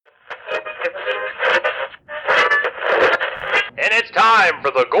time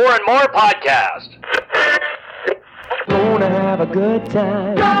for the Gore and More podcast. Gonna have a good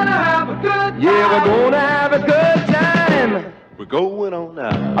time. Gonna have a good time. Yeah, we're gonna have a good time. We're going on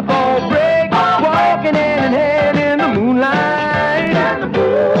now. A ball break, walking hand in hand in the moonlight.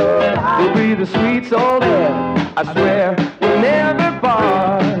 We'll be the sweet soul there. I swear we'll never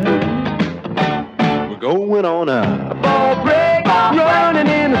part. We're going on now. A ball break, running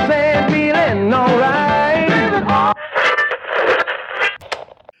in the sand, feeling alright.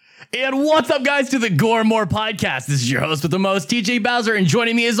 And what's up, guys, to the Gore and More podcast. This is your host with the most, TJ Bowser, and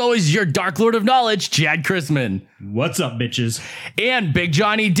joining me as always, your Dark Lord of Knowledge, Chad Chrisman. What's up, bitches? And Big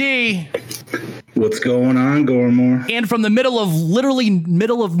Johnny D. What's going on, Gore and More? And from the middle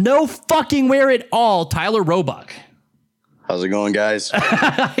of no fucking where at all, Tyler Roebuck. How's it going, guys?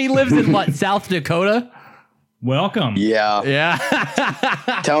 He lives in what, South Dakota? Welcome. Yeah.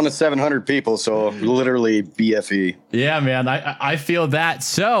 Town of 700 people, so literally BFE. Yeah, man, I feel that.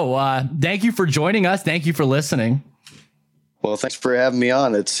 So thank you for joining us. Thank you for listening. Well, thanks for having me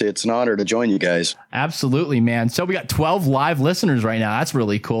on. It's an honor to join you guys. Absolutely, man. So we got 12 live listeners right now. That's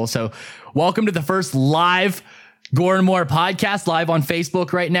really cool. So welcome to the first live Gore and More podcast, live on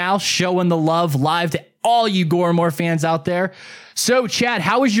Facebook right now, showing the love live to all you Gore and More fans out there. So, Chad,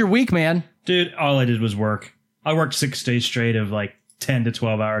 how was your week, man? Dude, all I did was work. I worked 6 days straight of like 10 to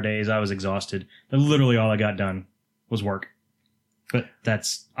 12 hour days. I was exhausted. Literally all I got done was work. But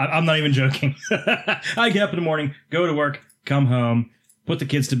I'm not even joking. I get up in the morning, go to work, come home, put the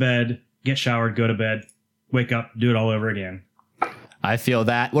kids to bed, get showered, go to bed, wake up, do it all over again. I feel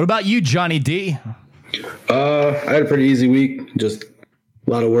that. What about you, Johnny D? I had a pretty easy week. Just a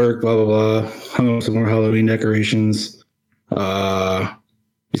lot of work, blah, blah, blah. Hung up some more Halloween decorations.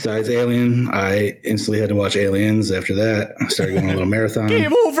 Besides Alien, I instantly had to watch Aliens after that. I started going on a little marathon.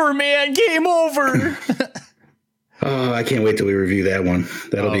 Game over, man. Game over. I can't wait till we review that one.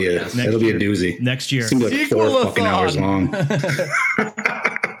 That'll be a doozy. Next year. Seems like 4 fucking hours long.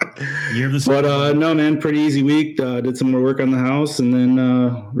 But no, man, pretty easy week. Did some more work on the house and then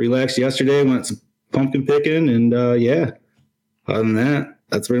relaxed yesterday. Went some pumpkin picking and yeah. Other than that,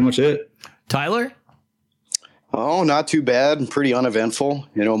 that's pretty much it. Tyler? Oh, not too bad. Pretty uneventful.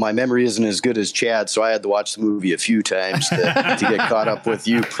 You know, my memory isn't as good as Chad, so I had to watch the movie a few times to get caught up with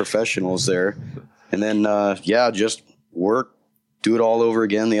you professionals there. And then, just work, do it all over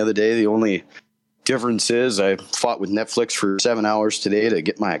again the other day. The only difference is I fought with Netflix for 7 hours today to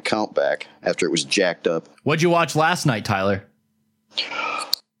get my account back after it was jacked up. What'd you watch last night, Tyler?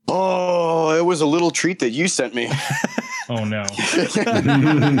 Oh, it was a little treat that you sent me. Oh, no.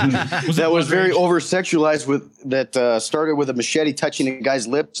 That was very over-sexualized that started with a machete touching a guy's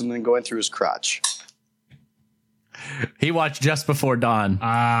lips and then going through his crotch. He watched Just Before Dawn.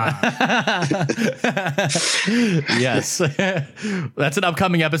 Yes. That's an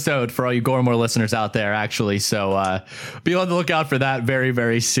upcoming episode for all you Gore and More listeners out there, actually. So be on the lookout for that very,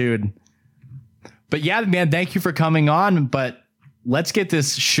 very soon. But yeah, man, thank you for coming on. But let's get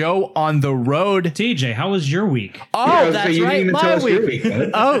this show on the road. TJ, how was your week? Oh, that's right. My week.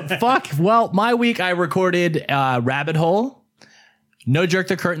 Oh, fuck. Well, my week, I recorded Rabbit Hole. No Jerk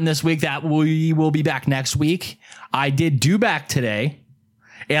the Curtain this week. That we will be back next week. I did Do Back today,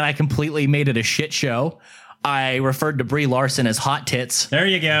 and I completely made it a shit show. I referred to Brie Larson as Hot Tits. There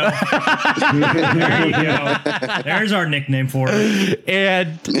you go. There you go. There's our nickname for it.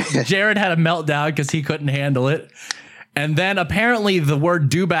 And Jared had a meltdown because he couldn't handle it. And then apparently the word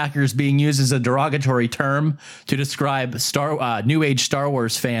do-backer is being used as a derogatory term to describe New Age Star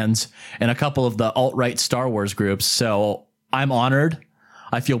Wars fans and a couple of the alt-right Star Wars groups. So I'm honored.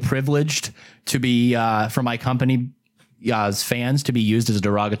 I feel privileged to be, for my company as fans, to be used as a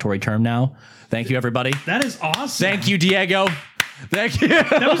derogatory term now. Thank you, everybody. That is awesome. Thank you, Diego. Thank you.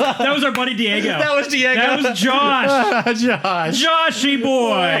 That was our buddy Diego. That was Diego. That was Josh. Josh. Joshy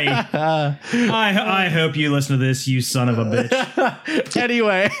boy. I hope you listen to this, you son of a bitch.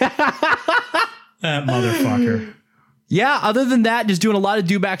 Anyway. That motherfucker. Yeah, other than that, just doing a lot of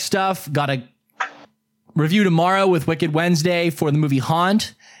do-back stuff. Got a review tomorrow with Wicked Wednesday for the movie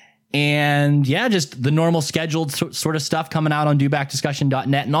Haunt. And yeah, just the normal scheduled sort of stuff coming out on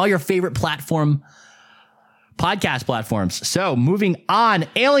dobackdiscussion.net and all your favorite podcast platforms. So moving on,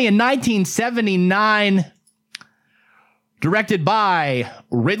 Alien 1979, directed by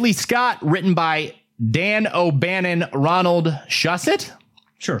Ridley Scott, written by Dan O'Bannon, Ronald Shusett.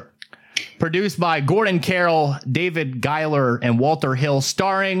 Sure. Produced by Gordon Carroll, David Giler, and Walter Hill,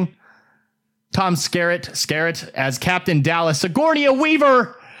 starring Tom Skerritt as Captain Dallas, Sigourney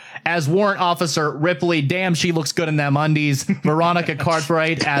Weaver as Warrant Officer Ripley. Damn, she looks good in them undies. Veronica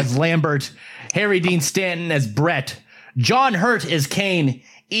Cartwright as Lambert. Harry Dean Stanton as Brett. John Hurt as Kane,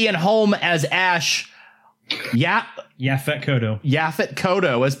 Ian Holm as Ash, Yaphet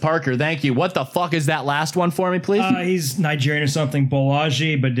Kodo as Parker. Thank you. What the fuck is that last one for me, please? He's Nigerian or something.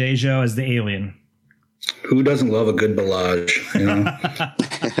 Bolaji Badejo as the alien. Who doesn't love a good Balaj? You know,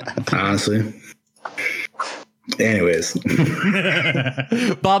 honestly. Anyways,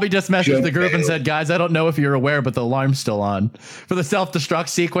 Bobby just messaged the group and said, "Guys, I don't know if you're aware, but the alarm's still on for the self-destruct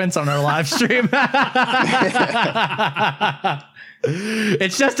sequence on our live stream."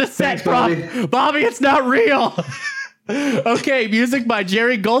 It's just a set prop, Bobby. It's not real. Okay, music by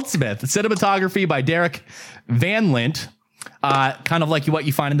Jerry Goldsmith, cinematography by Derek Van Lint. Kind of like what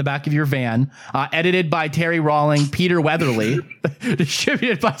you find in the back of your van. Edited by Terry Rawling, Peter Weatherly.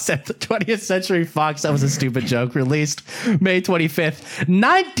 Distributed by 20th Century Fox. That was a stupid joke. Released May 25th,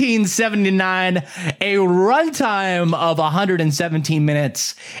 1979. A runtime of 117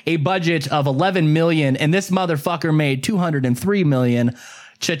 minutes. A budget of $11 million. And this motherfucker made $203 million.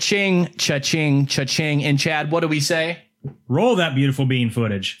 Cha-ching, cha-ching, cha-ching. And Chad, what do we say? Roll that beautiful bean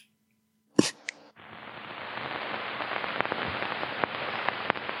footage.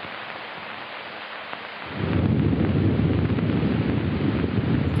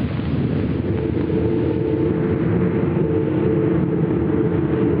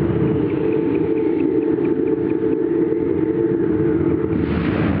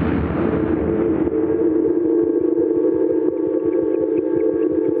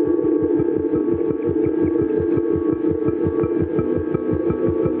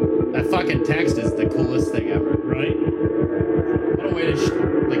 Fucking text is the coolest thing ever, right? What a way to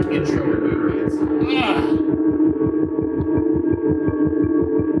like intro a movie. It's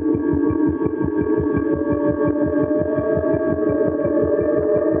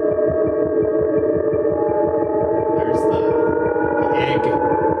there's the egg.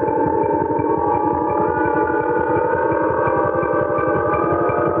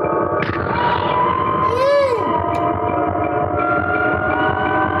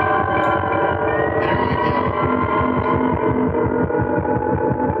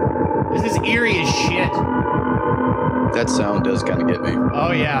 That sound does kind of get me.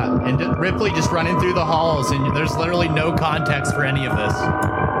 Oh yeah, and Ripley just running through the halls, and there's literally no context for any of this.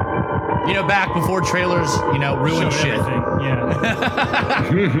 You know, back before trailers, you know, ruined shit. Yeah.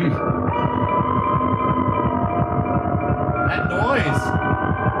 That noise.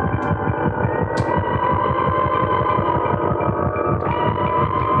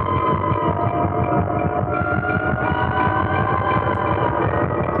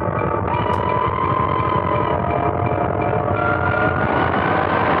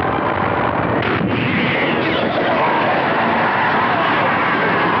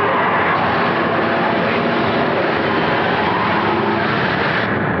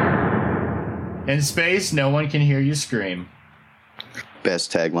 In space, no one can hear you scream.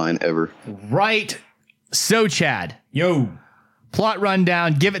 Best tagline ever. Right. So, Chad. Yo. Plot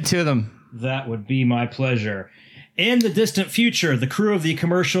rundown. Give it to them. That would be my pleasure. In the distant future, the crew of the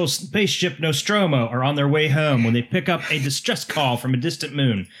commercial spaceship Nostromo are on their way home when they pick up a distress call from a distant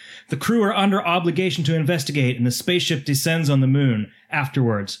moon. The crew are under obligation to investigate, and the spaceship descends on the moon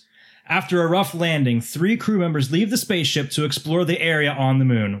afterwards. After a rough landing, 3 crew members leave the spaceship to explore the area on the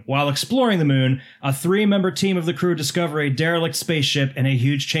moon. While exploring the moon, a 3-member team of the crew discover a derelict spaceship and a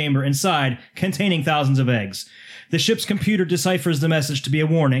huge chamber inside containing thousands of eggs. The ship's computer deciphers the message to be a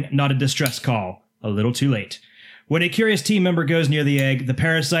warning, not a distress call. A little too late. When a curious team member goes near the egg, the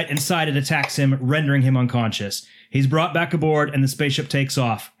parasite inside it attacks him, rendering him unconscious. He's brought back aboard and the spaceship takes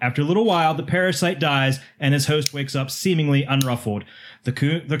off. After a little while, the parasite dies and his host wakes up seemingly unruffled.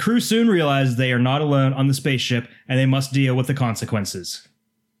 The crew soon realize they are not alone on the spaceship and they must deal with the consequences.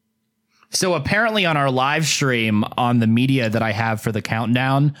 So apparently on our live stream on the media that I have for the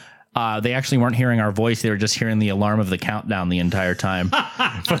countdown, they actually weren't hearing our voice. They were just hearing the alarm of the countdown the entire time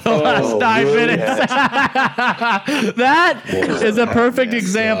for the last 9 minutes. That is a perfect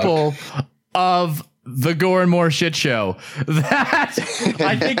example of the Gore and More shit show. That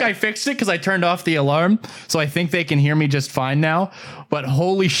I think I fixed it because I turned off the alarm, so I think they can hear me just fine now. But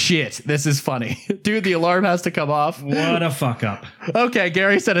holy shit, this is funny, dude. The alarm has to come off. What a fuck up. Okay,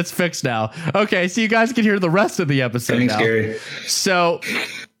 Gary said it's fixed now. Okay, so you guys can hear the rest of the episode. Thanks, now. Gary. So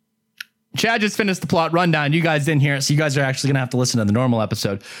Chad just finished the plot rundown. You guys didn't hear it, so you guys are actually gonna have to listen to the normal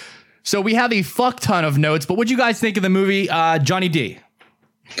episode. So we have a fuck ton of notes, but what'd you guys think of the movie, Johnny D?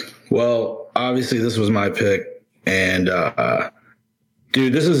 Well, obviously this was my pick, and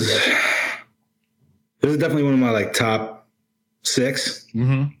dude, this is definitely one of my like top 6.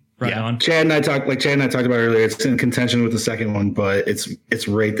 Mm-hmm. Right on. Chad and I talked about earlier. It's in contention with the second one, but it's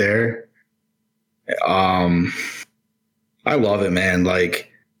right there. I love it, man.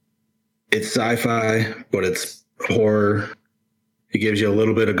 Like, it's sci-fi, but it's horror. It gives you a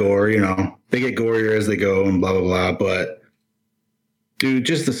little bit of gore, you know. They get gorier as they go and blah, blah, blah. But, dude,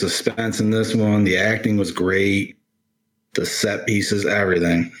 just the suspense in this one, the acting was great. The set pieces,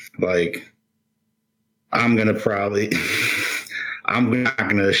 everything. Like, I'm not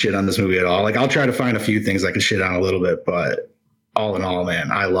going to shit on this movie at all. Like, I'll try to find a few things I can shit on a little bit, but all in all,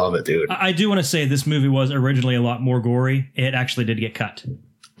 man, I love it, dude. I do want to say this movie was originally a lot more gory. It actually did get cut.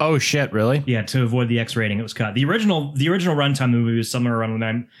 Oh shit, really? Yeah, to avoid the X rating, it was cut. The original runtime of the movie was somewhere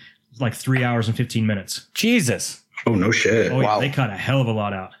around like 3 hours and 15 minutes. Jesus. Oh, no shit. Oh yeah, Wow. they cut a hell of a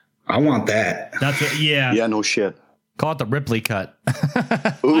lot out. I want that. That's what, yeah. Yeah, no shit. Call it the Ripley cut.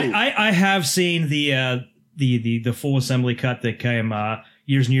 Ooh. I have seen the full assembly cut that came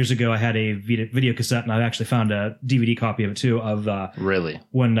years and years ago. I had a video cassette, and I actually found a DVD copy of it too. Of Really?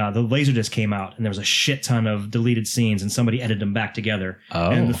 when the Laserdisc came out, and there was a shit ton of deleted scenes, and somebody edited them back together.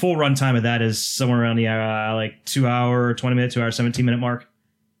 Oh. And the full runtime of that is somewhere around the like 2 hour, 20 minute, 2 hour, 17-minute mark.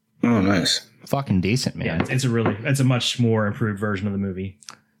 Oh, nice. Fucking decent, man. Yeah, it's a much more improved version of the movie.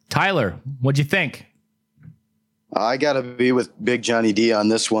 Tyler, what'd you think? I got to be with Big Johnny D on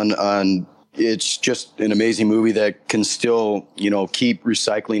this one. It's just an amazing movie that can still, keep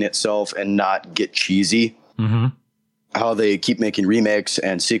recycling itself and not get cheesy. Mm-hmm. How they keep making remakes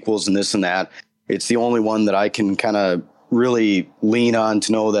and sequels and this and that. It's the only one that I can kind of really lean on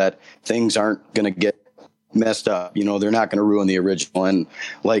to know that things aren't going to get messed up. They're not going to ruin the original. And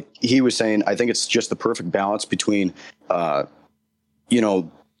like he was saying, I think it's just the perfect balance between,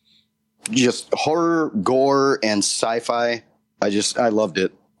 just horror, gore, and sci-fi. I loved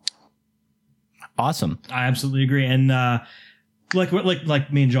it. Awesome. I absolutely agree. And like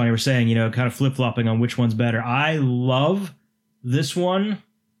me and Johnny were saying, kind of flip-flopping on which one's better. I love this one.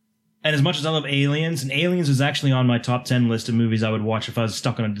 And as much as I love Aliens, and Aliens is actually on my top 10 list of movies I would watch if I was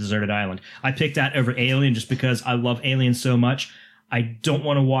stuck on a deserted island. I picked that over Alien just because I love Aliens so much. I don't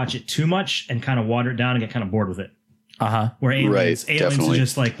want to watch it too much and kind of water it down and get kind of bored with it. Uh-huh. Where Aliens definitely. is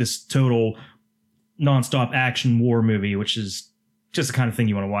just like this total nonstop action war movie, which is just the kind of thing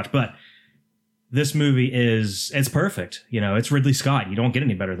you want to watch. But this movie it's perfect. It's Ridley Scott. You don't get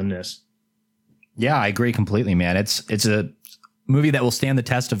any better than this. Yeah, I agree completely, man. It's a movie that will stand the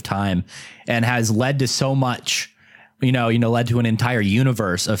test of time and has led to so much, led to an entire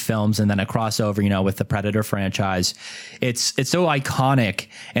universe of films and then a crossover, with the Predator franchise. It's so iconic,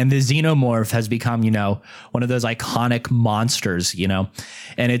 and the Xenomorph has become, one of those iconic monsters,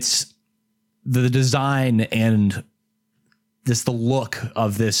 and it's the design and the look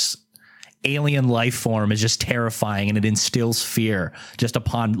of this alien life form is just terrifying, and it instills fear just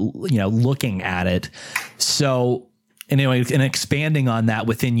upon, looking at it. So, anyway, and expanding on that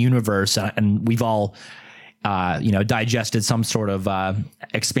within universe, and we've all, digested some sort of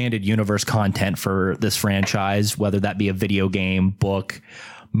expanded universe content for this franchise, whether that be a video game, book,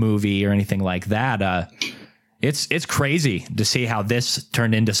 movie, or anything like that. It's crazy to see how this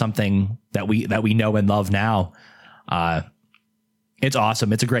turned into something that we know and love now. It's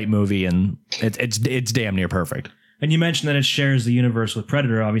awesome. It's a great movie, and it's damn near perfect. And you mentioned that it shares the universe with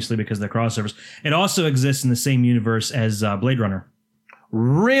Predator, obviously, because they're crossovers. It also exists in the same universe as Blade Runner.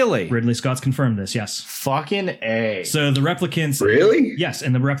 Really? Ridley Scott's confirmed this, yes. Fucking A. So the replicants... Really? Yes,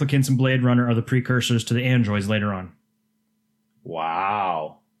 and the replicants in Blade Runner are the precursors to the androids later on.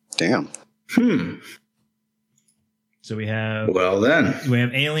 Wow. Damn. So we have Well, then.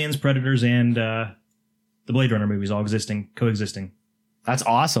 Aliens, Predators, and the Blade Runner movies all coexisting. That's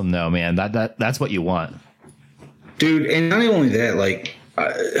awesome, though, man. That's what you want. Dude, and not only that, like,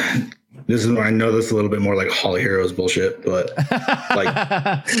 this is where I know this is a little bit more like Holly Heroes bullshit, but like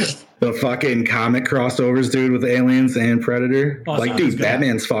the fucking comic crossovers, dude, with Aliens and Predator. Oh, like, dude,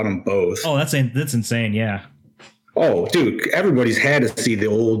 Batman's fought them both. Oh, that's insane, yeah. Oh, dude, everybody's had to see the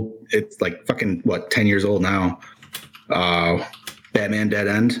old, it's like fucking, 10 years old now. Batman Dead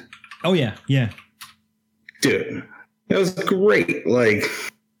End. Oh, yeah. Dude, that was great. Like,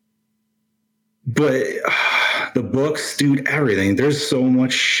 but the books, dude, everything. There's so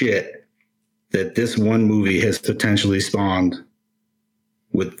much shit that this one movie has potentially spawned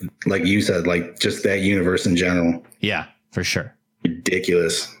with, like you said, like just that universe in general. Yeah, for sure.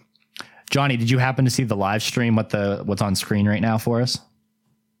 Ridiculous. Johnny, did you happen to see the live stream? What's on screen right now for us?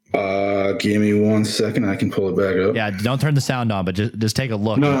 Give me 1 second. I can pull it back up. Yeah, don't turn the sound on, but just take a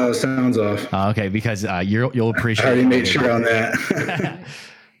look. No, sound's off. Okay, because you'll appreciate. I already it. made sure on that.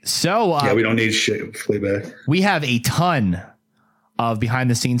 So yeah, we don't need shit playback. we have a ton of behind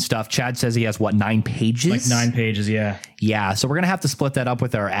the scenes stuff. Chad says he has 9 pages? Like 9 pages, yeah. Yeah, so we're gonna have to split that up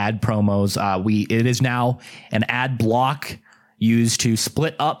with our ad promos. It is now an ad block used to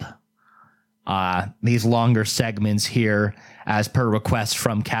split up these longer segments here, as per request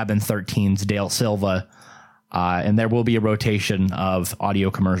from Cabin 13's Dale Silva, and there will be a rotation of audio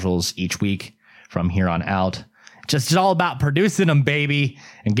commercials each week from here on out. Just all about producing them, baby,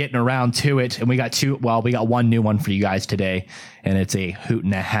 and getting around to it. And we got one new one for you guys today, and it's a hoot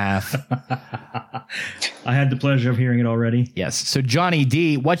and a half. I had the pleasure of hearing it already. Yes. So Johnny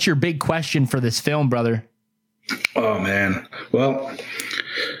D, what's your big question for this film, brother? Oh man. Well,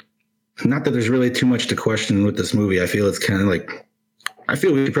 not that there's really too much to question with this movie. I feel it's kind of like, I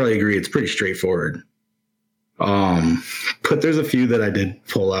feel we could probably agree it's pretty straightforward. But there's a few that I did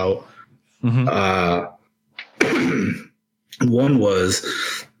pull out. Mm-hmm. One was,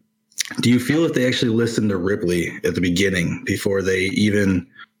 do you feel if they actually listened to Ripley at the beginning before they even,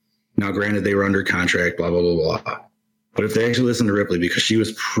 now granted they were under contract, blah, blah, blah, blah. But if they actually listened to Ripley, because she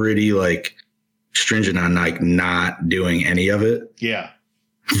was pretty like stringent on like not doing any of it. Yeah.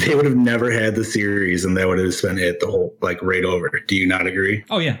 They would have never had the series, and that would have spent it the whole like right over. Do you not agree?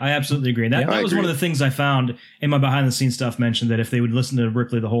 Oh yeah, I absolutely agree. That was one of the things I found in my behind the scenes stuff mentioned, that if they would listen to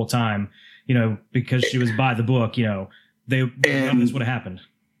Ripley the whole time, because she was by the book, none of this would have happened.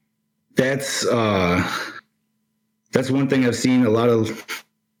 That's one thing I've seen a lot of,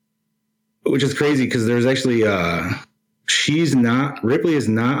 which is crazy because there's actually Ripley is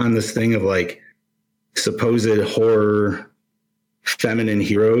not on this thing of like supposed horror feminine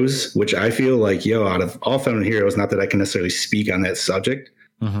heroes, which I feel like, out of all feminine heroes, not that I can necessarily speak on that subject,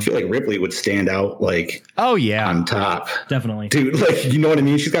 I feel like Ripley would stand out like, oh yeah, on top. Definitely. Dude, like, you know what I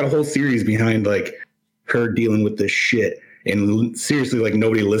mean? She's got a whole series behind like her dealing with this shit, and seriously, like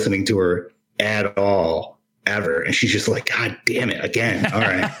nobody listening to her at all ever. And she's just like, God damn it, again. All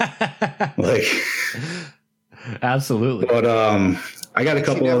right. Like, absolutely. But I got a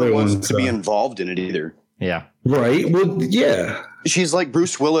couple other ones to be involved in it either. Yeah. Right. Well, yeah. She's like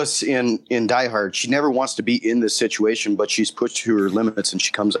Bruce Willis in Die Hard. She never wants to be in this situation, but she's pushed to her limits and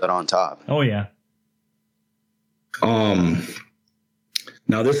she comes out on top. Oh yeah. Now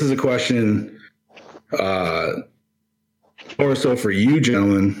this is a question, more so for you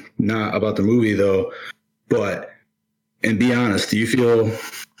gentlemen, not about the movie though, and be honest, do you feel,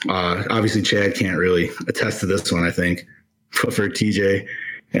 obviously Chad can't really attest to this one, I think, but for TJ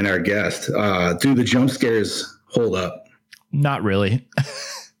and our guest, do the jump scares hold up? Not really.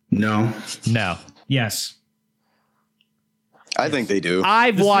 No. Yes. I think they do.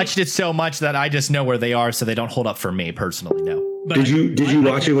 I've watched it so much that I just know where they are, so they don't hold up for me personally. No. But did you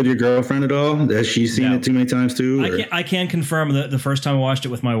watch it with your girlfriend at all? Has she seen it too many times too? I can confirm that the first time I watched it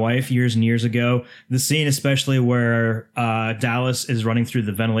with my wife years and years ago, the scene especially where Dallas is running through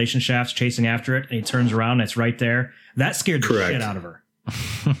the ventilation shafts chasing after it, and he turns around and it's right there. That scared the shit out of her.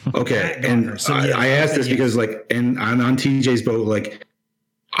 Okay, and so, I asked this because and I'm on TJ's boat. Like,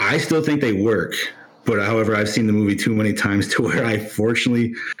 I still think they work, but however, I've seen the movie too many times to where I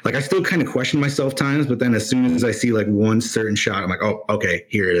fortunately, I still kind of question myself times. But then as soon as I see one certain shot, I'm like, oh, okay,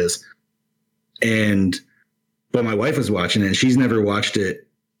 here it is. But my wife was watching it, and she's never watched it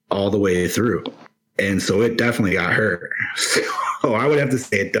all the way through, and so it definitely got her. So I would have to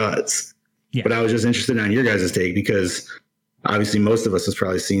say it does. Yeah. But I was just interested on your guys' take because obviously most of us has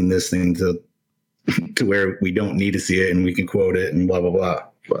probably seen this thing to where we don't need to see it and we can quote it and blah, blah, blah.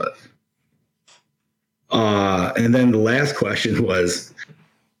 But, and then the last question was,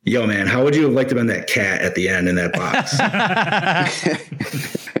 yo man, how would you have liked to have been that cat at the end in that box?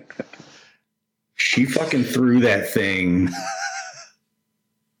 She fucking threw that thing.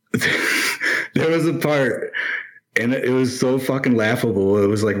 There was a part, and it was so fucking laughable. It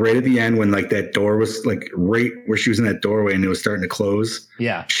was right at the end when that door was right where she was in that doorway and it was starting to close.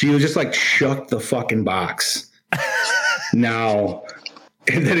 Yeah. She was just shuck the fucking box. Now,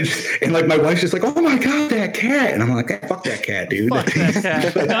 and then my wife's just like, oh my God, that cat. And I'm like, fuck that cat, dude. Fuck that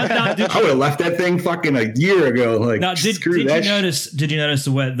cat. I would have left that thing fucking a year ago. Did you notice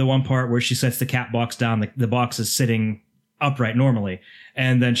the one part where she sets the cat box down, the box is sitting upright normally,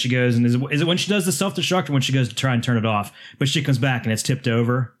 and then she goes, and is it when she does the self-destruct or when she goes to try and turn it off, but she comes back and it's tipped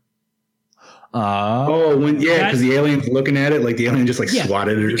over? Because the alien's looking at it, the alien just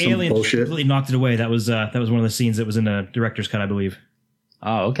swatted it or some bullshit. Completely knocked it away. That was one of the scenes that was in the director's cut, I believe.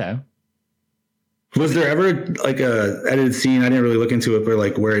 Oh, okay. Was there ever a edited scene? I didn't really look into it,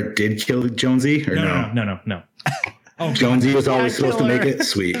 but where it did kill Jonesy or no. Oh, Jonesy was always supposed to make it.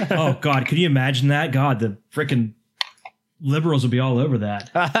 Sweet. Oh God, could you imagine that? God, the freaking liberals would be all over that.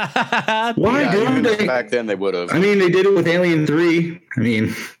 Why, Yeah, dude? even They- back then they would have. I mean, they did it with Alien 3. I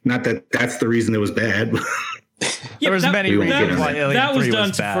mean, not that that's the reason it was bad. There was many won't get reasons into why it. Alien that was 3 done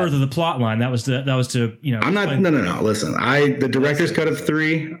was to bad. further the plot line. That was to I'm not. explain- No. Listen, the director's cut of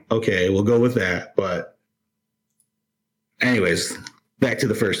 3. Okay, we'll go with that. But, anyways, back to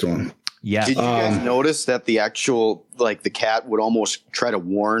the first one. Yeah. Did you guys notice that the actual, like, the cat would almost try to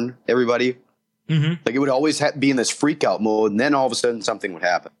warn everybody? Mhm. Like, it would always be in this freak out mode, and then all of a sudden something would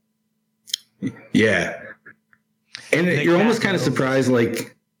happen. Yeah, and you're almost kind of surprised,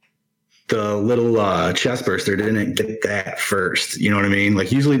 like the little chest burster didn't get that first. You know what I mean?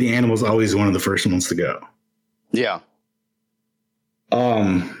 Like usually the animal's always one of the first ones to go. Yeah.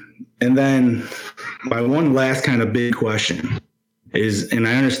 And then my one last kind of big question is, and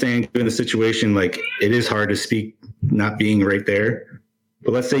I understand given the situation, like it is hard to speak not being right there,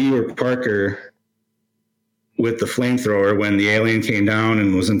 but let's say you were Parker with the flamethrower when the alien came down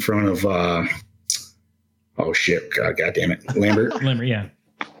and was in front of, oh shit, God damn it, Lambert. Lambert, yeah.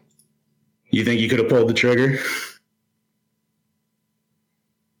 You think you could have pulled the trigger?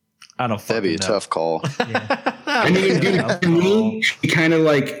 I don't That'd be a fucking know. tough call. I mean, dude, to me, she kind of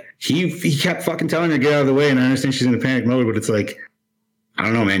like, he kept fucking telling her to get out of the way, and I understand she's in a panic mode, but it's like, I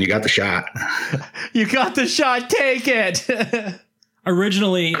don't know, man, you got the shot. You got the shot, take it.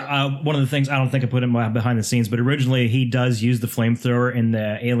 Originally, one of the things I don't think I put in my behind the scenes, but originally he does use the flamethrower, and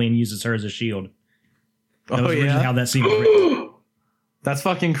the alien uses her as a shield. That Oh, was originally yeah? how that scene was written. That's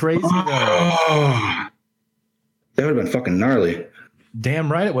fucking crazy. though. Oh, that would have been fucking gnarly.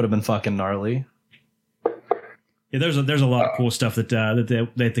 Damn right it would have been fucking gnarly. Yeah, there's a lot of cool stuff that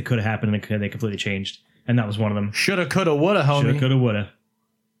that could have happened and they completely changed, and that was one of them. Shoulda, coulda, woulda, homie. Shoulda, coulda, woulda.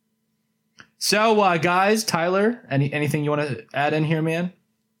 So, guys, Tyler, anything you want to add in here, man?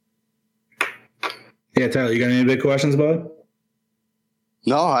 Yeah, Tyler, you got any big questions, bud?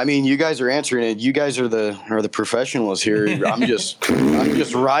 No, I mean, you guys are answering it. You guys are the professionals here. I'm just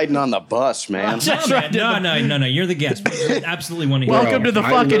riding on the bus, man. Just No, right man, in no. You're the guest. We absolutely want to hear. Welcome to the I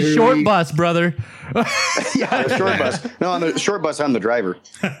fucking literally- short bus, brother. Yeah, the short bus. No, on the short bus, I'm the driver.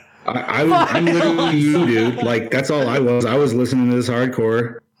 I'm literally you, dude. Like, that's all I was. I was listening to this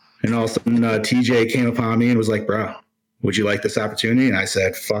hardcore, and all of a sudden TJ came upon me and was like, bro, would you like this opportunity? And I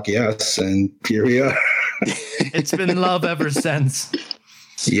said, fuck yes. And here we are. It's been love ever since.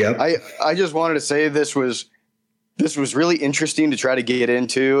 Yep. I just wanted to say this was really interesting to try to get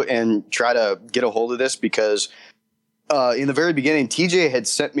into and try to get a hold of this because in the very beginning, TJ had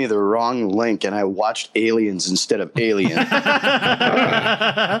sent me the wrong link and I watched Aliens instead of Alien.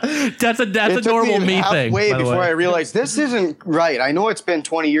 That's a It took normal me thing. halfway by the before way. I realized this isn't right. I know it's been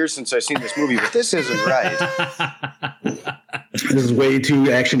 20 years since I've seen this movie, but this isn't right. This is way too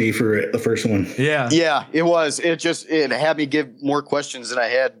actiony for the first one. Yeah. Yeah, it was. It had me give more questions than I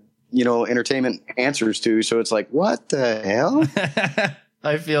had, entertainment answers to. So it's like, what the hell?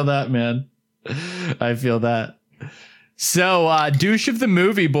 I feel that, man. I feel that. So, douche of the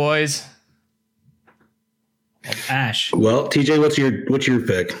movie, boys. Ash. Well, TJ, what's your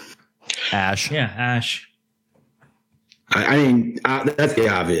pick? Ash. Yeah, Ash. I mean, that's the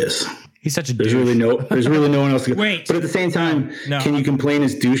obvious. He's such a There's douche. really no one else to go. Wait. But at the same time, No. can you complain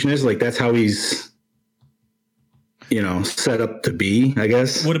his doucheness? Like, that's how he's, set up to be, I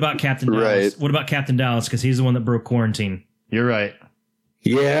guess. What about Captain Dallas? Right. What about Captain Dallas? Because he's the one that broke quarantine. You're right.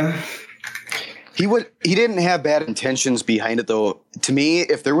 Yeah. He didn't have bad intentions behind it, though. To me,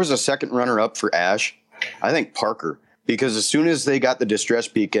 if there was a second runner-up for Ash, I think Parker. Because as soon as they got the distress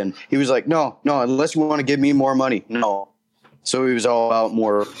beacon, he was like, no, unless you want to give me more money, no. So he was all about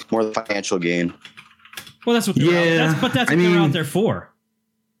more the financial gain. Well, that's what they're Yeah, out, that's I what they're mean- out there for.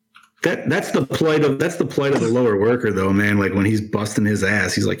 That's the plight of the lower worker, though, man. Like, when he's busting his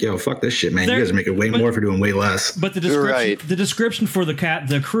ass, he's like, yo, fuck this shit, man. They're- You guys are making way more for doing way less. But the You're description, right. the description for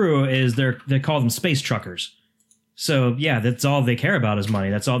the crew is they call them space truckers. So yeah, that's all they care about is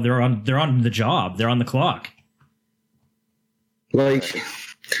money. That's all they're on the job. They're on the clock. Like,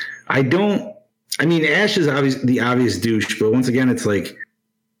 I mean, Ash is the obvious douche, but once again, it's like,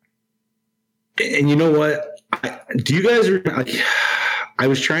 and you know what? Do you guys, I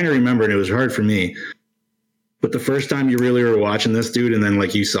was trying to remember and it was hard for me, but the first time you really were watching this dude and then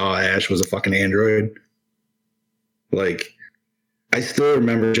like you saw Ash was a fucking android, like, I still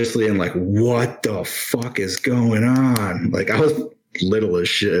remember just being like, what the fuck is going on? Like, I was little as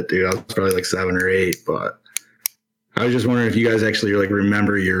shit, dude. I was probably like 7 or 8, but I was just wondering if you guys actually like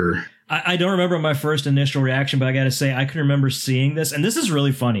remember your. I don't remember my first initial reaction, but I got to say I can remember seeing this, and this is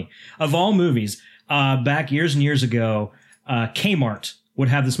really funny. Of all movies, back years and years ago, Kmart would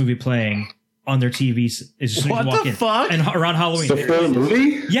have this movie playing on their TVs as soon as What you walk the in. fuck? And around Halloween. The full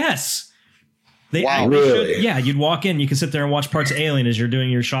movie? Yes. They, Wow, they really? yeah, you'd walk in, you can sit there and watch parts of Alien as you're doing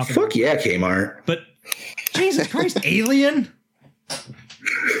your shopping. Fuck yeah, Kmart. But Jesus Christ, Alien?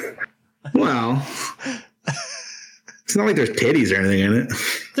 Wow. It's not like there's titties or anything in it.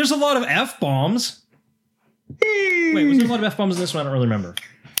 There's a lot of F-bombs. Wait, was there a lot of F-bombs in this one? I don't really remember.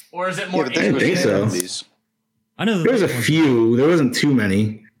 Or is it Yeah, more? but I didn't think so. These. I know that There was a few. There wasn't too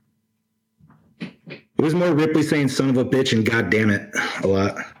many. It was more Ripley saying "son of a bitch" and "god damn it" a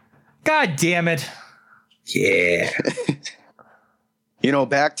lot. God damn it! Yeah. You know,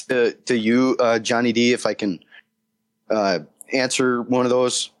 back to you, Johnny D, if I can answer one of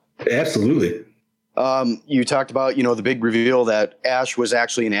those. Absolutely. You talked about, the big reveal that Ash was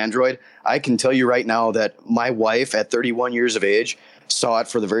actually an android. I can tell you right now that my wife at 31 years of age saw it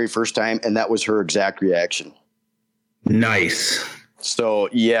for the very first time, and that was her exact reaction. Nice. So,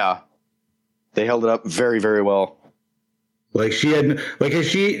 yeah, they held it up very, very well. Like has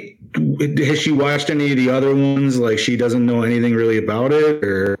she watched any of the other ones? Like she doesn't know anything really about it,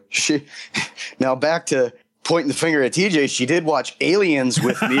 or Now, back to pointing the finger at TJ, she did watch Aliens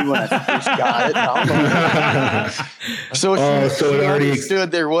with me when I first got it. So she it already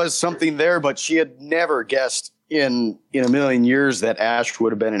understood there was something there, but she had never guessed in a million years that Ash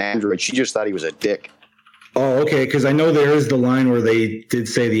would have been an android. She just thought he was a dick. Oh, okay. Because I know there is the line where they did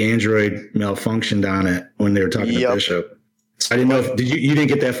say the android malfunctioned on it when they were talking to Bishop. I didn't know if you didn't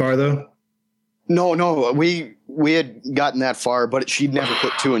get that far though. No, we had gotten that far, but she'd never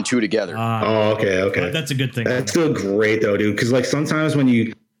put two and two together. Okay. That's a good thing. That's still great though, dude. Because like sometimes when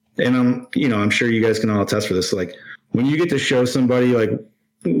you, and I'm sure you guys can all attest for this. Like when you get to show somebody like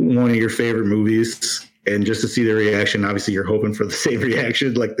one of your favorite movies, and just to see their reaction, obviously you're hoping for the same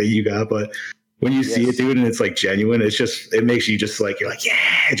reaction like that you got, but when you see it, dude, and it's like genuine, it makes you just like, you're like, yeah,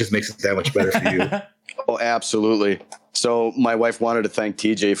 it just makes it that much better for you. Oh, absolutely. So my wife wanted to thank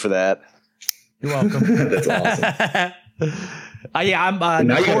TJ for that. You're welcome. That's awesome. I'm Now you gotta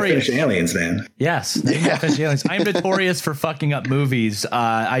notorious. finish Aliens, man. Yes, now you gotta finish Aliens. I'm notorious for fucking up movies.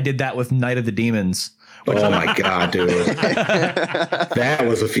 I did that with Night of the Demons. Oh my god, dude, that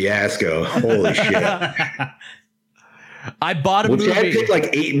was a fiasco. Holy shit! I bought a movie. Chad picked like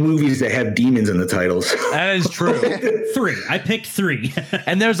 8 movies that have demons in the titles. That is true. 3. I picked 3.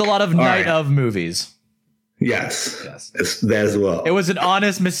 And there's a lot of Night right. of movies. Yes, that as well. It was an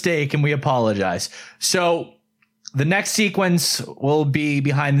honest mistake, and we apologize. So the next sequence will be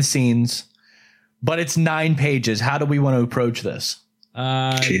behind the scenes, but it's 9 pages. How do we want to approach this?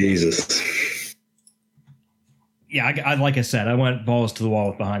 Jesus. Yeah, I like I said, I went balls to the wall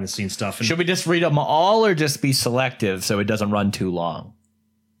with behind the scenes stuff. And Should we just read them all, or just be selective so it doesn't run too long?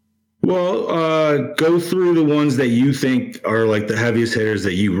 Well, go through the ones that you think are like the heaviest hitters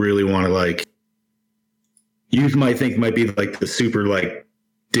that you really want to like. You might think might be like the super like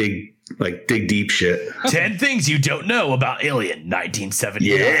dig deep shit. 10 things you don't know about Alien 1970.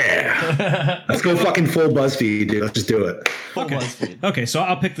 Yeah. Let's go fucking full BuzzFeed, dude. Let's just do it. Okay, so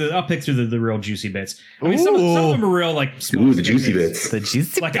I'll pick through the real juicy bits. I mean, some of them are real like small Ooh, the juicy snippets. bits. The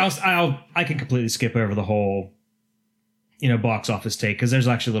juicy Like I can completely skip over the whole, box office take because there's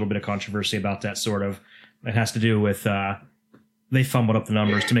actually a little bit of controversy about that sort of. It has to do with they fumbled up the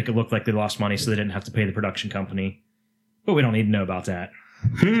numbers to make it look like they lost money, so they didn't have to pay the production company. But we don't need to know about that.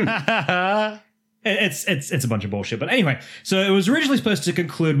 It's a bunch of bullshit. But anyway, so it was originally supposed to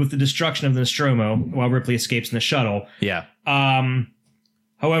conclude with the destruction of the Nostromo while Ripley escapes in the shuttle. Yeah.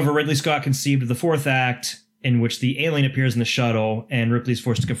 However, Ridley Scott conceived of the 4th act in which the alien appears in the shuttle and Ripley's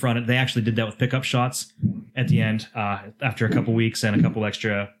forced to confront it. They actually did that with pickup shots at the end after a couple weeks and a couple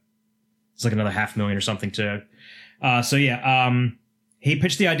extra. It's like another $500,000 or something to. He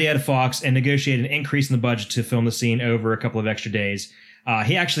pitched the idea to Fox and negotiated an increase in the budget to film the scene over a couple of extra days.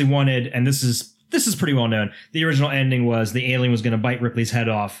 He actually wanted, and this is pretty well known, the original ending was the alien was going to bite Ripley's head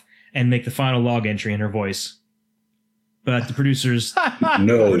off and make the final log entry in her voice. But the producers...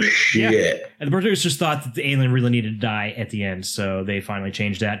 No shit. Yeah, and the producers thought that the alien really needed to die at the end, so they finally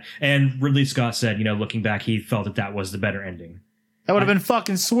changed that. And Ridley Scott said, looking back, he felt that was the better ending. That would have been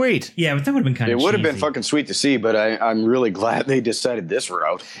fucking sweet. Yeah, but that would have been kind of It would have been cheesy. fucking sweet to see, but I'm really glad they decided this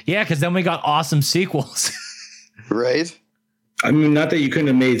route. Yeah, because then we got awesome sequels. Right? I mean, not that you couldn't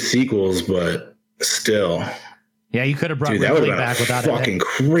have made sequels, but still. Yeah, you could have brought Dude, that would Ripley have been back a without fucking it.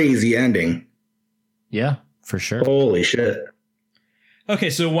 crazy ending. Yeah, for sure. Holy shit.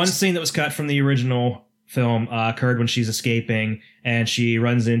 Okay, so one scene that was cut from the original film occurred when she's escaping, and she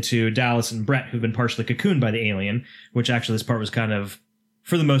runs into Dallas and Brett, who've been partially cocooned by the alien, which actually this part was kind of,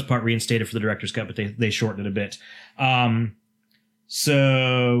 for the most part, reinstated for the director's cut, but they shortened it a bit.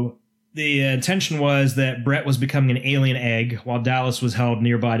 So The intention was that Brett was becoming an alien egg, while Dallas was held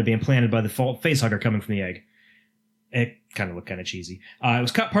nearby to be implanted by the facehugger coming from the egg. It kind of looked kind of cheesy. It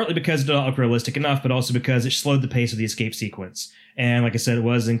was cut partly because it did not look realistic enough, but also because it slowed the pace of the escape sequence. And like I said, it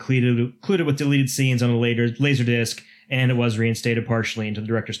was included with deleted scenes on a laser disc, and it was reinstated partially into the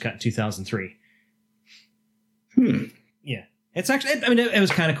director's cut in 2003. Yeah. It's actually, I mean, it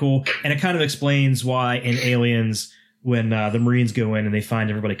was kind of cool, and it kind of explains why in Aliens, when the Marines go in and they find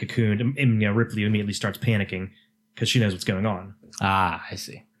everybody cocooned, and Ripley immediately starts panicking because she knows what's going on. Ah, I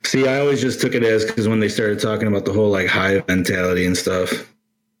see. See, I always just took it as because when they started talking about the whole like hive mentality and stuff.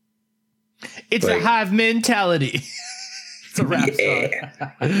 It's like, a hive mentality. It's a rap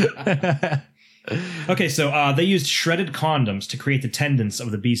song. Okay, so they used shredded condoms to create the tendons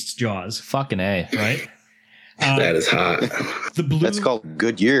of the beast's jaws. Fucking A. Right? That is hot. The blue. That's called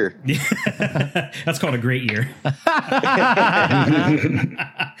good year. That's called a great year.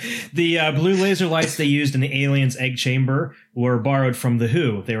 The blue laser lights they used in the alien's egg chamber were borrowed from The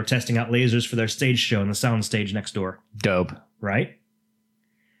Who. They were testing out lasers for their stage show in the sound stage next door. Dope. Right?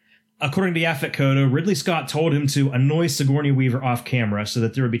 According to Yaphet Kotto, Ridley Scott told him to annoy Sigourney Weaver off camera so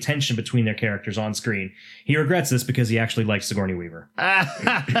that there would be tension between their characters on screen. He regrets this because he actually likes Sigourney Weaver.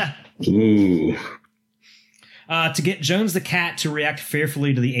 Ooh. To get Jones the cat to react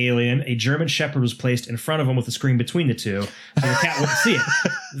fearfully to the alien, a German Shepherd was placed in front of him with a screen between the two, so the cat wouldn't see it.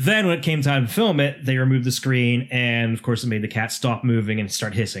 Then, when it came time to film it, they removed the screen, and of course, it made the cat stop moving and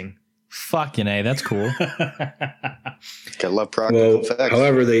start hissing. Fucking A, that's cool. Gotta love practical effects.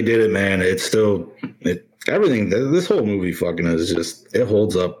 However they did it, man, it's still everything. This whole movie fucking is just it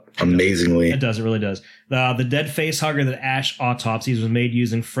holds up amazingly. It does, it really does. The dead face hugger that Ash autopsies was made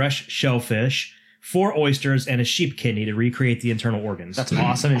using fresh shellfish, 4 oysters, and a sheep kidney to recreate the internal organs. That's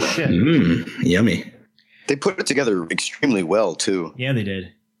awesome as shit. Yummy. They put it together extremely well, too. Yeah, they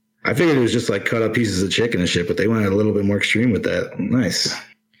did. I figured it was just like cut up pieces of chicken and shit, but they went a little bit more extreme with that. Nice.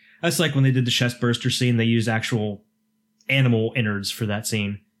 That's like when they did the chest burster scene, they used actual animal innards for that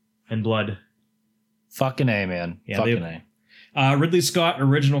scene and blood. Fucking A, man. Yeah, Fucking A. Ridley Scott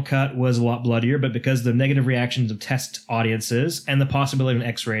original cut was a lot bloodier, but because of the negative reactions of test audiences and the possibility of an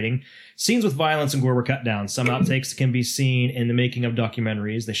X rating, scenes with violence and gore were cut down. Some outtakes can be seen in the making of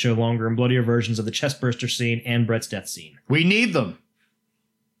documentaries. They show longer and bloodier versions of the chest burster scene and Brett's death scene. We need them.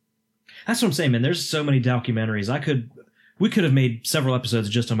 That's what I'm saying, man. There's so many documentaries. We could have made several episodes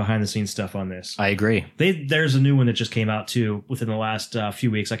just on behind the scenes stuff on this. I agree. There's a new one that just came out too within the last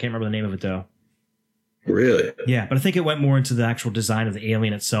few weeks. I can't remember the name of it though. Really? Yeah, but I think it went more into the actual design of the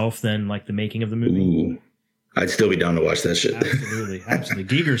alien itself than like the making of the movie. Ooh. I'd still be down to watch that shit. Absolutely, absolutely.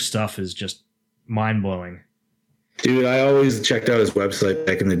 Giger's stuff is just mind blowing. Dude, I always checked out his website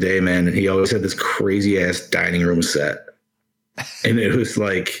back in the day, man, and he always had this crazy ass dining room set. And it was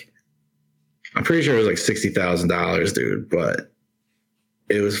like, I'm pretty sure it was like $60,000, dude, but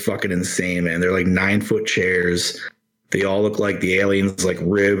it was fucking insane, man. They're like 9-foot chairs. They all look like the alien's like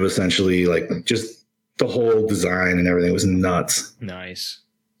rib, essentially, like just the whole design and everything was nuts. Nice.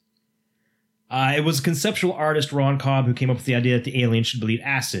 It was conceptual artist Ron Cobb who came up with the idea that the alien should bleed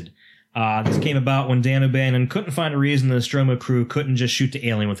acid. This came about when Dan O'Bannon couldn't find a reason the Nostromo crew couldn't just shoot the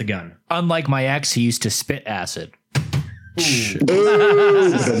alien with a gun. Unlike my ex, he used to spit acid.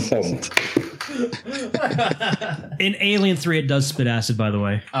 In Alien 3, it does spit acid, by the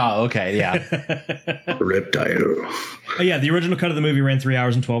way. Oh, okay, yeah. Rip Dio. Oh, yeah, the original cut of the movie ran 3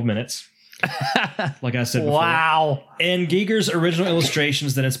 hours and 12 minutes. Like I said before. Wow. In Giger's original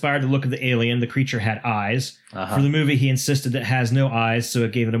illustrations that inspired the look of the alien, the creature had eyes. For the movie, he insisted that it has no eyes, so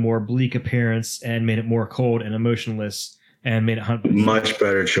it gave it a more bleak appearance and made it more cold and emotionless and made it hunt. Much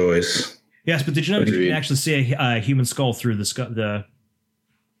better choice. Yes, but did you know you can actually see a human skull through the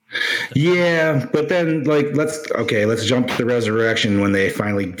Yeah, but then like let's jump to Resurrection when they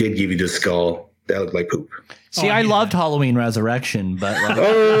finally did give you the skull. That looked like poop. See, I loved Halloween Resurrection, but like,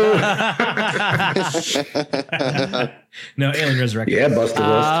 No, Alien Resurrection. Yeah, busted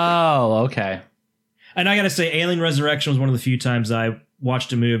list. oh, okay. And I gotta say, Alien Resurrection was one of the few times I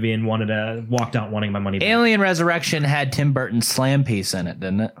watched a movie and walked out wanting my money back. Alien Resurrection had Tim Burton's slam piece in it,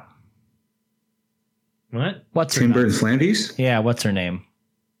 didn't it? What? What's her Tim name? Burton slam piece? Yeah, what's her name?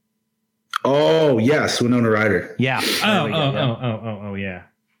 Oh yes, Winona Ryder. Yeah. Oh, yeah.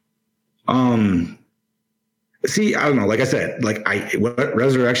 See, I don't know. Like I said,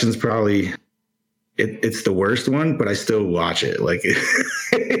 Resurrection's probably it's the worst one, but I still watch it. Like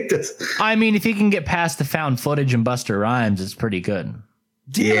it does. I mean, if you can get past the found footage and Buster Rhymes, it's pretty good.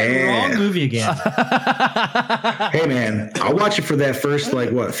 Yeah. Wrong movie again. Hey man, I'll watch it for that first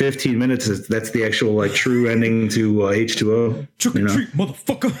 15 minutes. That's the actual true ending to H2O. Trick or treat,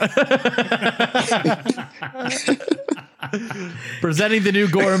 motherfucker. Presenting the new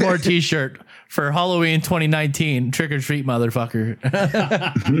Gore and More t-shirt for Halloween 2019. Trick or treat, motherfucker.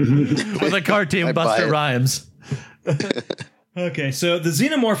 With a cartoon I buy Buster it. Rhymes. Okay, so the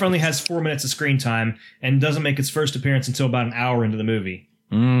Xenomorph only has 4 minutes of screen time and doesn't make its first appearance until about an hour into the movie.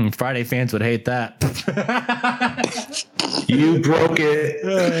 Friday fans would hate that. You broke it.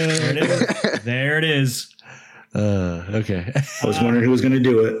 There it is. There it is. Okay. I was wondering who was going to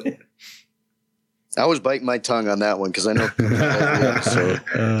do it. I was biting my tongue on that one because I know.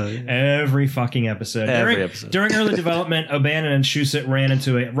 Every fucking episode. Every episode. During early development, O'Bannon and Shusett ran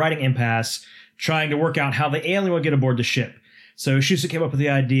into a writing impasse trying to work out how the alien would get aboard the ship. So Shusett came up with the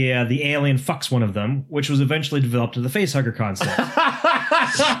idea the alien fucks one of them, which was eventually developed into the facehugger concept.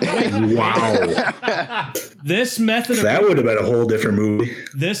 Wow. This method of That would have been a whole different movie.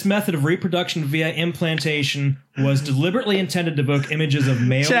 This method of reproduction via implantation was deliberately intended to evoke images of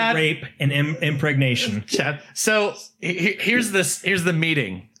male Chad. rape and impregnation. Chad. So here's the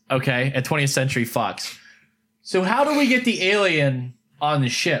meeting, okay, at 20th Century Fox. So how do we get the alien on the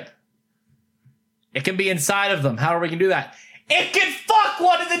ship? It can be inside of them. How are we going to do that? It can fuck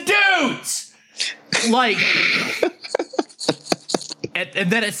one of the dudes!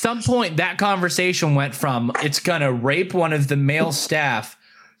 And then at some point, that conversation went from it's going to rape one of the male staff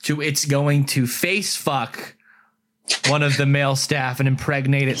to it's going to face fuck one of the male staff and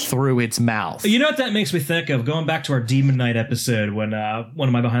impregnate it through its mouth. You know what that makes me think of? Going back to our Demon Knight episode when one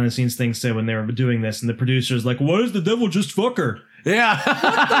of my behind the scenes things said when they were doing this and the producer's like, why does the devil just fuck her? Yeah.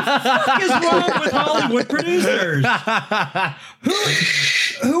 What is wrong with Hollywood producers?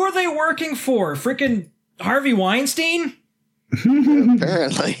 Who are they working for? Freaking Harvey Weinstein?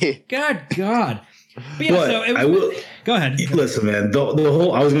 Apparently. God. But yeah, But so it was, I will go ahead. listen, man. The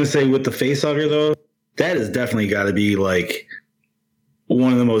whole I was going to say with the facehugger though, that has definitely got to be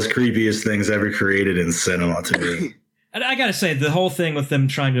one of the most creepiest things ever created in cinema to me. And I gotta say, the whole thing with them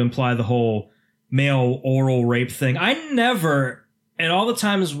trying to imply the whole male oral rape thing, I never, and all the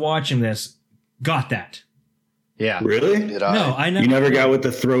times watching this, got that. Yeah. Really? Did I? No, I never. You never got with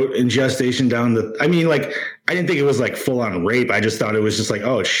the throat ingestation down the. I mean, I didn't think it was full on rape. I just thought it was just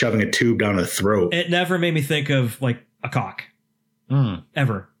it's shoving a tube down the throat. It never made me think of a cock.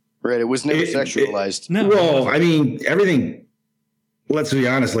 Ever. Right. It was never It- sexualized. No. Well, I mean, everything. Let's be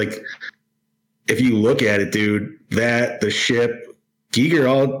honest. If you look at it, dude, the ship, Giger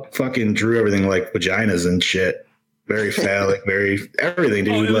all fucking drew everything like vaginas and shit. Very phallic, very everything,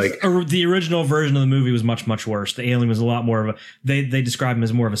 dude. The original version of the movie was much, much worse. The alien was a lot more of a. They describe him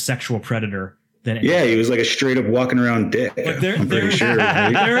as more of a sexual predator than. Yeah, he was a straight up walking around dick. But I'm pretty sure.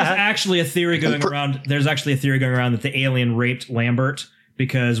 Right? There is actually a theory going around. There's actually a theory going around that the alien raped Lambert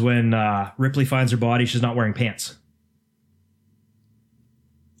because when Ripley finds her body, she's not wearing pants.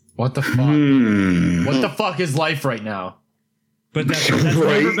 What the fuck? What the fuck is life right now? But that's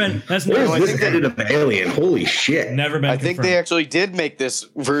Right? never been. That's What never, is this headed of alien? Holy shit! never been. I think they confirmed. actually did make this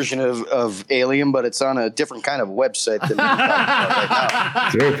version of Alien, but it's on a different kind of website than we're talking about right now.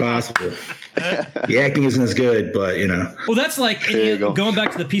 It's very possible. The acting isn't as good, but Well, that's There you go. going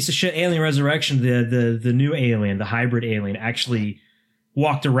back to the piece of shit Alien Resurrection. The new alien, the hybrid alien, actually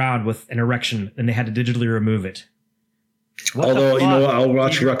walked around with an erection, and they had to digitally remove it. although you know what, I'll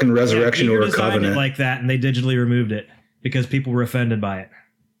watch fucking Resurrection Giger or designed Covenant. it like that, and they digitally removed it because people were offended by it.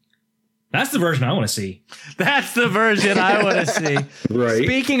 That's the version I want to see. That's the version I want to see. Right.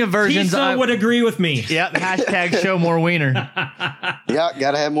 Speaking of versions, Tiso would agree with me. yep, hashtag show more wiener. Yeah,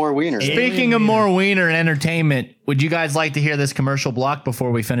 gotta have more wieners. Speaking of more wiener and entertainment, would you guys like to hear this commercial block before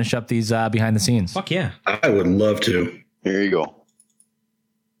we finish up these behind the scenes? Fuck yeah. I would love to. Here you go.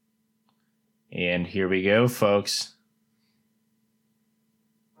 And here we go, folks.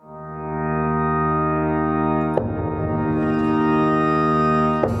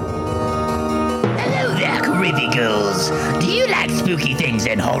 Hello there, creepy ghouls. Do you like spooky things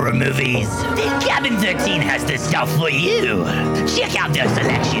and horror movies? Then Cabin 13 has the stuff for you. Check out their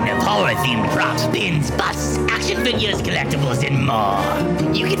selection of horror-themed props, pins, busts, action figures, collectibles, and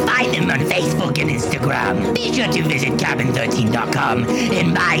more. You can find them on Facebook and Instagram. Be sure to visit cabin13.com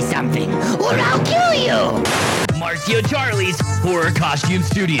and buy something, or I'll kill you. Marcio Charlie's Horror Costume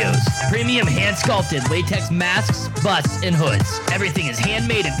Studios. Premium hand-sculpted latex masks, busts, and hoods. Everything is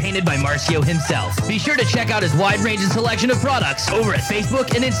handmade and painted by Marcio himself. Be sure to check out his wide range and selection of products over at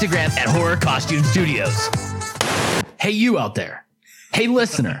Facebook and Instagram at Horror Costume Studios. Hey, you out there. Hey,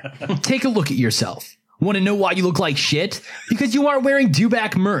 listener, take a look at yourself. Want to know why you look like shit? Because you aren't wearing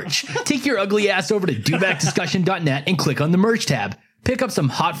Dewback merch. Take your ugly ass over to dewbackdiscussion.net and click on the merch tab. Pick up some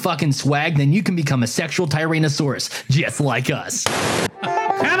hot fucking swag, then you can become a sexual Tyrannosaurus, just like us.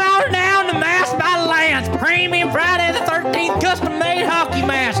 Come on down to Mask by Lance, Premium Friday the 13th custom-made hockey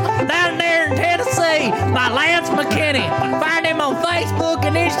mask, down there in Tennessee by Lance McKinney. Find him on Facebook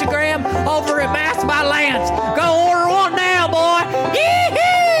and Instagram over at Mask by Lance. Go order one now, boy.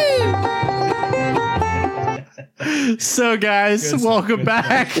 Yee-hoo! So, guys, welcome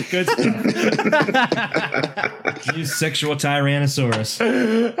back. Good stuff. You sexual Tyrannosaurus.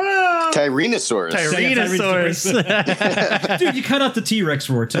 Tyrannosaurus. Tyrannosaurus. Dude, you cut out the T-Rex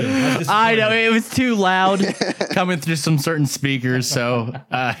roar, too. I know, it was too loud coming through some certain speakers, so...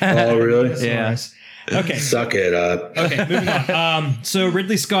 Oh, really? Yeah. Okay. Suck it up. Okay, moving on. So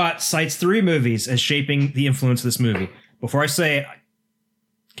Ridley Scott cites 3 movies as shaping the influence of this movie. Before I say it,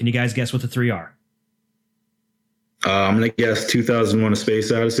 can you guys guess what the 3 are? I'm going to guess 2001: A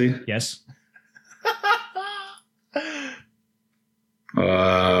Space Odyssey. Yes?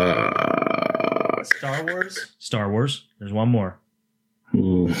 Star Wars? Star Wars. There's one more.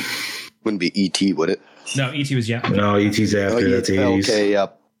 Ooh. Wouldn't be E.T., would it? No, E.T. was, yeah. No, E.T.'s after. That's 80s. Okay,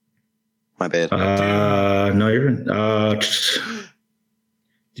 yep. My bad. No, you're...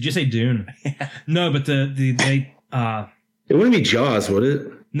 Did you say Dune? No, but they it wouldn't be Jaws, would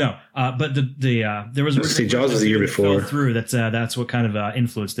it? no, but there was See, Jaws was the year before. fell through. That's what kind of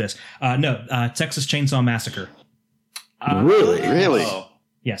influenced this. Texas Chainsaw Massacre. Really? Really?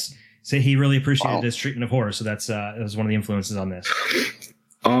 Yes. So he really appreciated Wow. this treatment of horror. So that was one of the influences on this.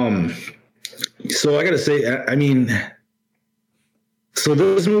 So I gotta say, I mean, so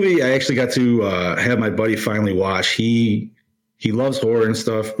this movie I actually got to have my buddy finally watch. He loves horror and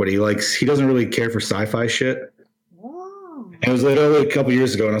stuff, but he doesn't really care for sci-fi shit. And it was literally a couple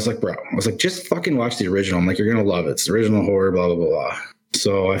years ago, and I was like, just fucking watch the original. I'm like, you're gonna love it. It's the original horror, blah blah blah blah.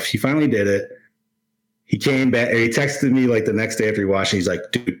 So he finally did it. He came back and he texted me like the next day after he watched it. He's like,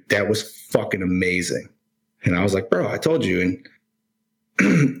 dude, that was fucking amazing. And I was like, bro, I told you. And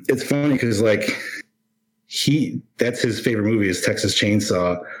it's funny because like that's his favorite movie is Texas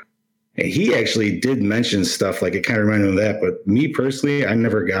Chainsaw. And he actually did mention stuff like it kind of reminded him of that. But me personally, I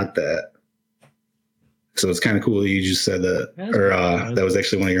never got that. So it's kind of cool that you just said that, that was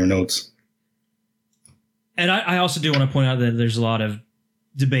actually one of your notes. And I also do want to point out that there's a lot of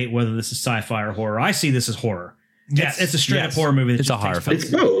debate whether this is sci-fi or horror. I see this as horror. Yes. It's a straight up horror movie. It's a horror film. It's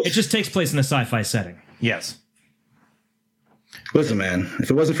both. It just takes place in a sci-fi setting. Yes. Listen, man, if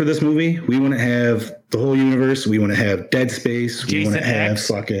it wasn't for this movie, we wouldn't have the whole universe. We wouldn't have Dead Space. We Jason wouldn't have X.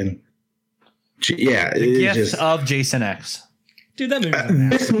 fucking... Yeah. The it gift just, of Jason X. Dude, that movie.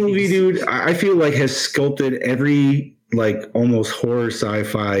 this movie, dude, I feel like has sculpted every like almost horror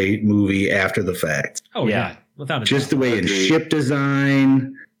sci-fi movie after the fact. Oh, Yeah. yeah. Without a Just the doubt. way in ship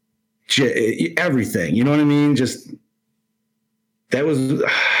design, everything. You know what I mean? Just that was...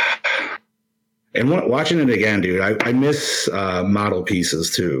 And watching it again, dude, I miss model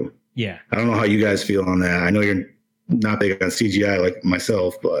pieces too. Yeah. I don't know how you guys feel on that. I know you're not big on CGI like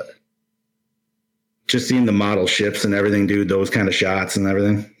myself, but just seeing the model ships and everything, dude, those kind of shots and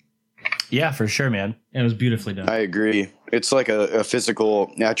everything. Yeah, for sure, man. It was beautifully done. I agree. It's like a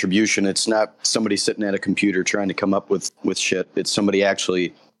physical attribution. It's not somebody sitting at a computer trying to come up with shit. It's somebody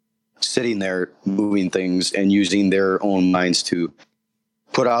actually sitting there moving things and using their own minds to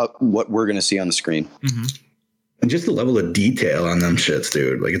put out what we're going to see on the screen. Mm-hmm. And just the level of detail on them shits,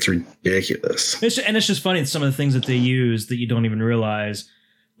 dude. Like, it's ridiculous. It's just funny. Some of the things that they use that you don't even realize,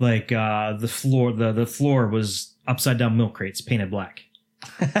 like the floor. The floor was upside down milk crates painted black.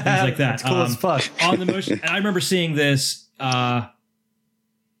 Things like that. It's cool as fuck. On the motion, and I remember seeing this.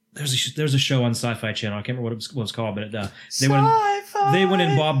 There's a show on Sci-Fi Channel. I can't remember what it was called, but they went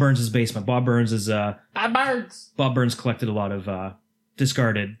in Bob Burns' basement. Bob Burns is Bob Burns collected a lot of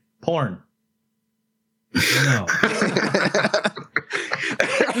discarded porn. No.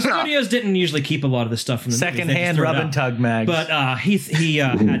 The studios didn't usually keep a lot of the stuff from the movie. They just Secondhand threw it rub out. and tug mags. But he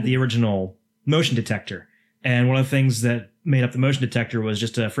had the original motion detector, and one of the things that made up the motion detector was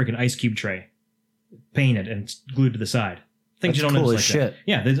just a freaking ice cube tray, painted and glued to the side. Things That's you don't cool notice as like shit. that.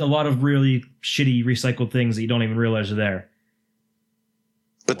 Yeah, there's a lot of really shitty recycled things that you don't even realize are there.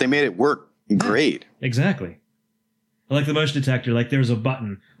 But they made it work great. Exactly. Like the motion detector, like there's a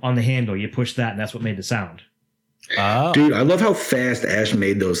button on the handle. You push that, and that's what made the sound. Oh. Dude, I love how fast Ash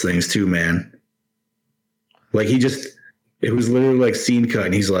made those things too, man. Like it was literally like scene cut,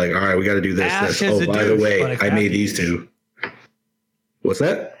 and he's like, all right, we got to do this. Ash this. is Oh, a by the douche, way, but a I made crafty these douche. two. What's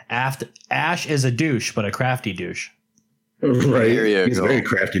that? Ash is a douche, but a crafty douche. Right. There you He's go. a very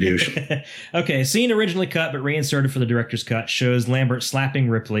crafty douche. Okay, scene originally cut but reinserted for the director's cut shows Lambert slapping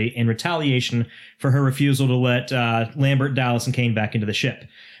Ripley in retaliation for her refusal to let Lambert, Dallas, and Kane back into the ship.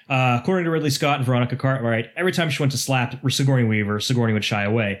 According to Ridley Scott and Veronica Cartwright, every time she went to slap Sigourney Weaver, Sigourney would shy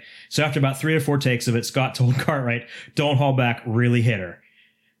away. So after about 3 or 4 takes of it, Scott told Cartwright, "Don't haul back, really hit her."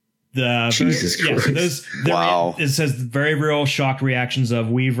 Jesus Christ. Wow. It says very real shocked reactions of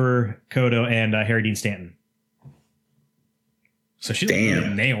Weaver, Kodo, and Harry Dean Stanton. So she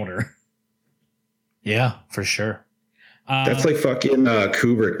really nailed her. Yeah, for sure. That's like fucking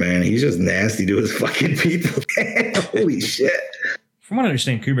Kubrick, man. He's just nasty to his fucking people. Holy shit. From what I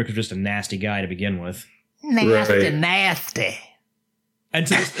understand, Kubrick was just a nasty guy to begin with. Nasty, Right. nasty. And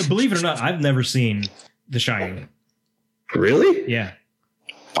believe it or not, I've never seen The Shining. Really? Yeah.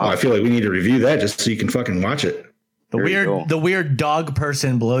 Oh, I feel like we need to review that just so you can fucking watch it. The weird dog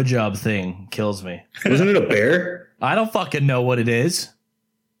person blowjob thing kills me. Wasn't it a bear? I don't fucking know what it is.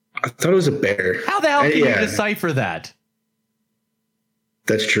 I thought it was a bear. How the hell can Yeah. you decipher that?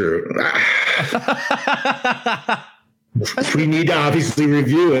 That's true. We need to obviously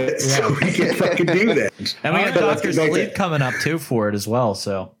review it so we can fucking do that. And we got But let's Dr. get back to- Sleep coming up too for it as well.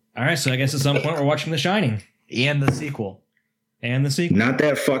 So, All right, so I guess at some point we're watching The Shining and the sequel. and the sequel. Not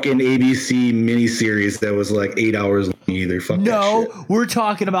that fucking ABC miniseries that was like 8 hours long either. Fuck that No, shit. we're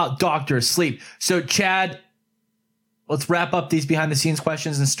talking about Dr. Sleep. So, Chad, let's wrap up these behind the scenes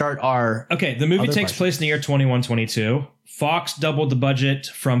questions and start our. Okay, the movie Other takes questions. place in the year 2122. Fox doubled the budget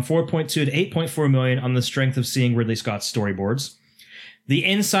from 4.2 to 8.4 million on the strength of seeing Ridley Scott's storyboards. The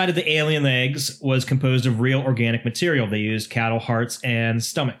inside of the alien eggs was composed of real organic material. They used cattle hearts and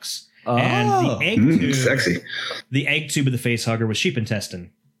stomachs. And the egg tube, Sexy. the egg tube of the face hugger was sheep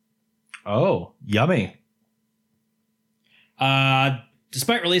intestine. Oh, yummy.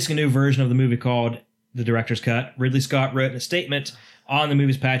 Despite releasing a new version of the movie called The Director's Cut, Ridley Scott wrote a statement on the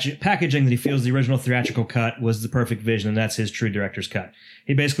movie's packaging that he feels the original theatrical cut was the perfect vision, and that's his true director's cut.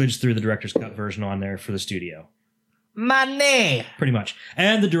 He basically just threw the director's cut version on there for the studio, Money. pretty much.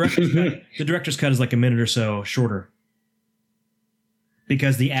 And the director's cut is like a minute or so shorter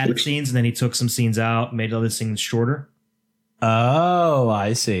because the added scenes, and then he took some scenes out, made other scenes shorter. Oh,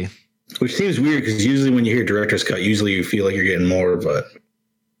 I see. Which seems weird because usually when you hear director's cut, usually you feel like you're getting more, but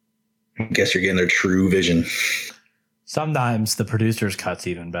I guess you're getting their true vision. Sometimes the producer's cut's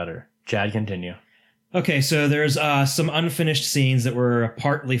even better. Chad, continue. Okay, so there's some unfinished scenes that were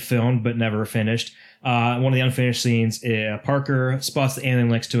partly filmed but never finished. One of the unfinished scenes, Parker spots the alien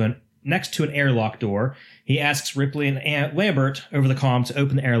next to an airlock door. He asks Ripley and Lambert over the comm to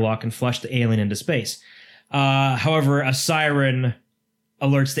open the airlock and flush the alien into space. However, a siren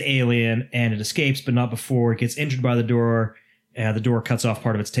alerts the alien and it escapes, but not before it gets injured by the door. The door cuts off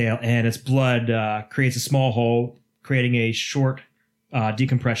part of its tail, and its blood creates a small hole, creating a short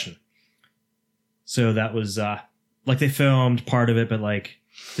decompression. So that was like they filmed part of it, but like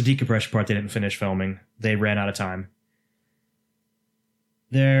the decompression part they didn't finish filming. They ran out of time.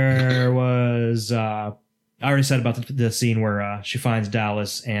 There was I already said about the scene where she finds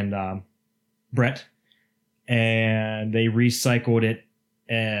Dallas and Brett, and they recycled it.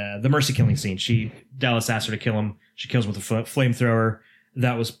 The mercy killing scene. Dallas asks her to kill him. She kills him with a flamethrower.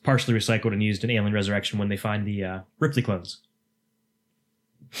 That was partially recycled and used in Alien Resurrection when they find the Ripley clones.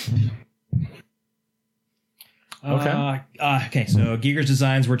 Okay, so Giger's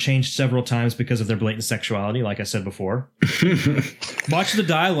designs were changed several times because of their blatant sexuality, like I said before. Much of the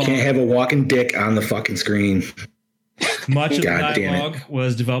dialogue... Can't have a walking dick on the fucking screen. Much of God the damn it. dialogue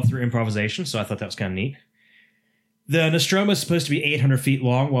was developed through improvisation, so I thought that was kind of neat. The Nostromo is supposed to be 800 feet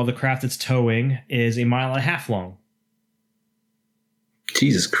long, while the craft it's towing is 1.5 miles long.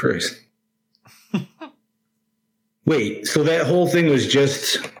 Jesus Christ. Wait, so that whole thing was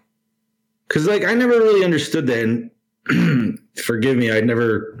just... Because, like, I never really understood that. And forgive me, I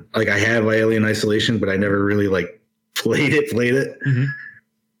never... Like, I have Alien Isolation, but I never really, like, played it. Mm-hmm.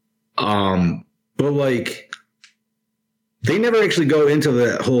 But, like... They never actually go into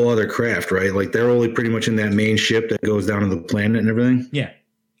that whole other craft, right? Like, they're only pretty much in that main ship that goes down to the planet and everything? Yeah.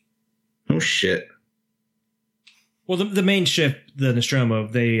 Oh, shit. Well, the main ship, the Nostromo,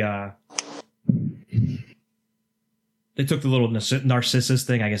 they took the little Narcissus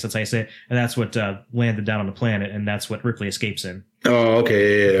thing, I guess that's how you say it, and that's what landed down on the planet, and that's what Ripley escapes in. Oh,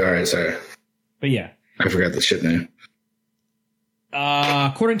 okay. Yeah, all right, sorry. But yeah. I forgot the ship name.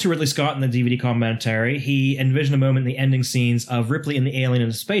 According to Ridley Scott in the DVD commentary, he envisioned a moment in the ending scenes of Ripley and the alien in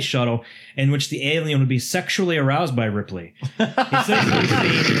a space shuttle in which the alien would be sexually aroused by Ripley. He says in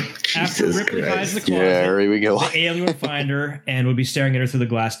the scene, after Ripley hides in the closet, Yeah, here we go. the alien would find her and would be staring at her through the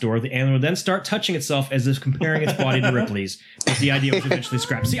glass door. The alien would then start touching itself as if comparing its body to Ripley's, but the idea was eventually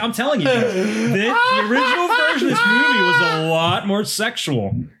scrapped. See, I'm telling you, guys, the original version of this movie was a lot more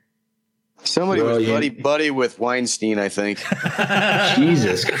sexual. Somebody was buddy with Weinstein, I think.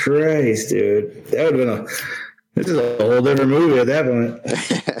 Jesus Christ, dude. That would have been this is a whole different movie at that point.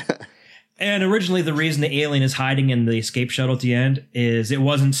 And originally, the reason the alien is hiding in the escape shuttle at the end is it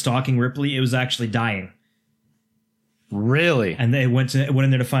wasn't stalking Ripley; it was actually dying. Really? And they went in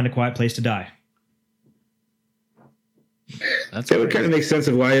there to find a quiet place to die. That would kind of make sense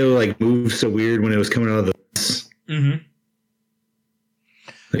of why it like moved so weird when it was coming out of the. Mm-hmm.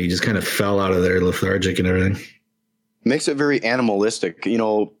 He just kind of fell out of there, lethargic and everything. Makes it very animalistic. You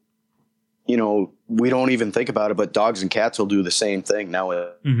know, we don't even think about it, but dogs and cats will do the same thing now.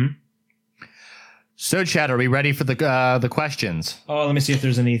 Mm-hmm. So, Chad, are we ready for the questions? Oh, let me see if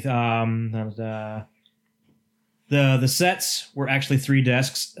there's any. The sets were actually three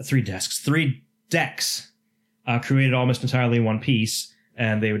decks, created almost entirely in one piece,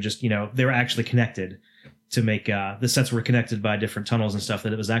 and they would just, they were actually connected to make the sets were connected by different tunnels and stuff.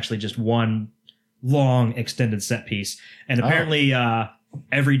 That it was actually just one long extended set piece, and apparently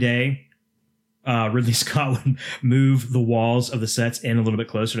every day. Ridley Scott would move the walls of the sets in a little bit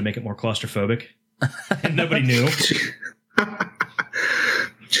closer to make it more claustrophobic. And nobody knew.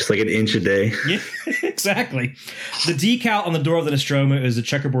 Just like an inch a day. Yeah, exactly. The decal on the door of the Nostromo is a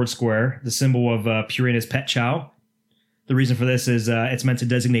checkerboard square, the symbol of Purina's pet chow. The reason for this is it's meant to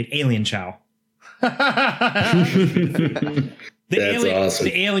designate alien chow. That's awesome.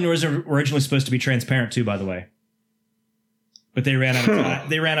 The alien was originally supposed to be transparent too, by the way. But they ran out of time.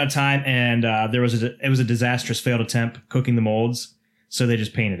 They ran out of time, and it was a disastrous failed attempt cooking the molds, so they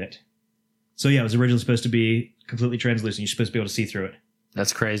just painted it. So yeah, it was originally supposed to be completely translucent. You're supposed to be able to see through it.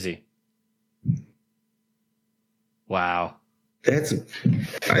 That's crazy. Wow. That's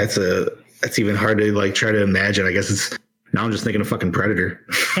even hard to like try to imagine. I guess now I'm just thinking of fucking Predator.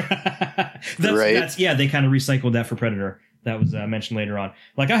 Right. They kind of recycled that for Predator. That was mentioned later on.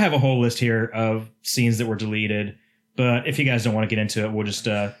 Like I have a whole list here of scenes that were deleted. But if you guys don't want to get into it, we'll just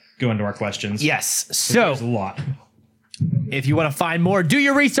go into our questions. Yes. So there's a lot. If you want to find more, do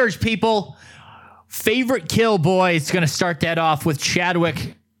your research, people. Favorite kill, boys. Going to start that off with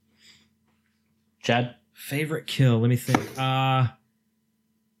Chadwick. Chad? Favorite kill. Let me think. I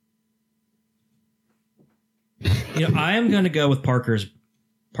am going to go with Parker's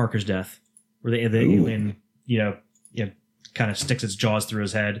death, where the alien, kind of sticks its jaws through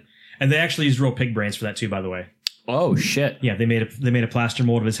his head, and they actually used real pig brains for that too, by the way. Oh shit! Yeah, they made a plaster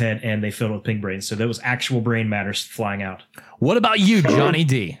mold of his head and they filled it with pig brains, so that was actual brain matter flying out. What about you, Johnny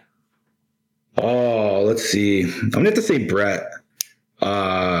D? Oh, let's see. I'm gonna have to say Brett.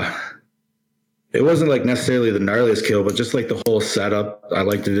 It wasn't like necessarily the gnarliest kill, but just like the whole setup. I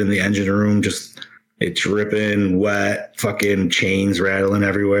liked it in the engine room, just it dripping, wet, fucking chains rattling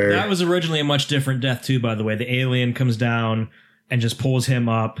everywhere. That was originally a much different death too, by the way. The alien comes down and just pulls him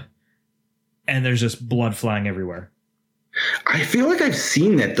up. And there's just blood flying everywhere. I feel like I've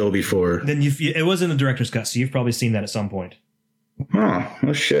seen that though before. Then it was in the director's cut, so you've probably seen that at some point.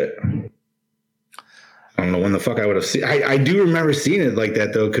 Oh shit! I don't know when the fuck I would have seen. I do remember seeing it like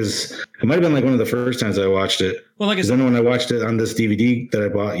that though, because it might have been like one of the first times I watched it. Well, like I said, then when I watched it on this DVD that I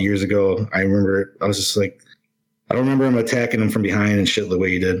bought years ago, I remember I was just like, I don't remember him attacking him from behind and shit the way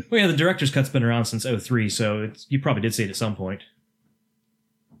he did. Well, yeah, the director's cut's been around since 2003, so you probably did see it at some point.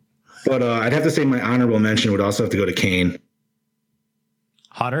 But I'd have to say my honorable mention would also have to go to Kane.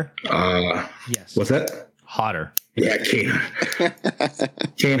 Hodder? Yes. What's that? Hodder. Yeah, Kane.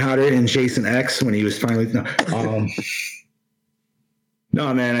 Kane Hodder and Jason X when he was finally...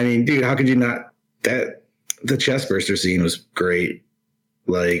 No, man. I mean, dude, how could you not... The chest burster scene was great.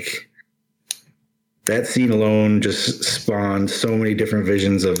 Like, that scene alone just spawned so many different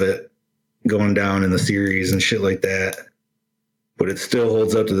visions of it going down in the series and shit like that. But it still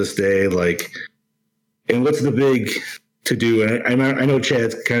holds up to this day. Like, and what's the big to do? And I know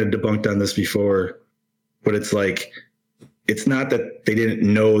Chad's kind of debunked on this before, but it's like, it's not that they didn't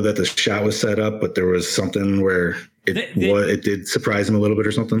know that the shot was set up, but there was something where it did surprise them a little bit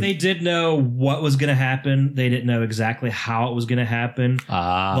or something. They did know what was going to happen. They didn't know exactly how it was going to happen.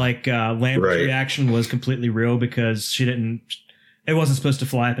 Lambert's reaction was completely real because it wasn't supposed to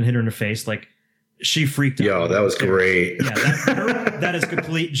fly up and hit her in the face. Like, she freaked out. Yo, that was great. Yeah, that is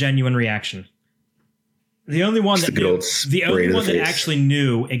complete genuine reaction. The only one Just that a good knew, old the only spray to one the that face. actually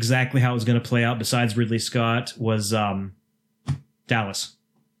knew exactly how it was going to play out, besides Ridley Scott, was Dallas,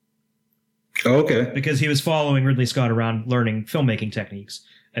 Oh, okay. because he was following Ridley Scott around learning filmmaking techniques,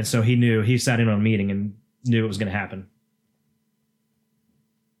 and so he sat in on a meeting and knew it was going to happen.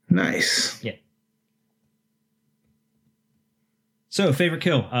 Nice. Yeah. So, favorite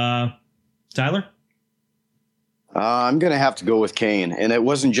kill, Tyler? I'm going to have to go with Kane. And it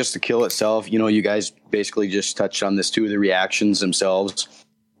wasn't just the kill itself. You know, you guys basically just touched on this too, the reactions themselves.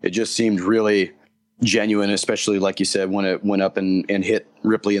 It just seemed really genuine, especially like you said, when it went up and hit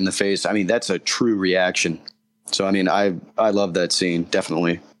Ripley in the face. I mean, that's a true reaction. So, I mean, I love that scene.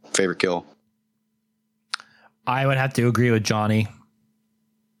 Definitely. Favorite kill. I would have to agree with Johnny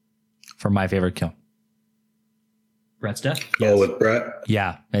for my favorite kill. Brett's death? Oh, with Brett.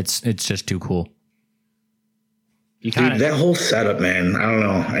 Yeah, it's just too cool. You Dude, kind of that whole setup, man. I don't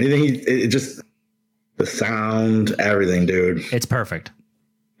know. Anything. It just the sound, everything, dude. it's perfect.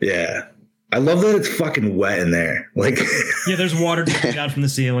 Yeah. I love that it's fucking wet in there. Like, Yeah, there's water dripping down from the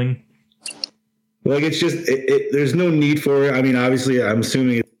ceiling. like it's just there's no need for it. I mean, obviously, I'm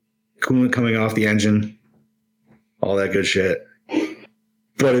assuming it's coolant coming off the engine, all that good shit.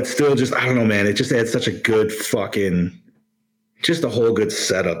 But it's still just, I don't know, man. It just adds such a good fucking, just a whole good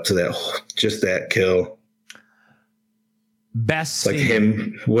setup to that kill. Best Like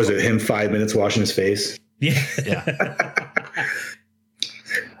scene. him 5 minutes washing his face? Yeah.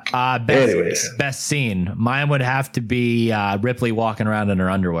 Anyways. Best scene. Mine would have to be Ripley walking around in her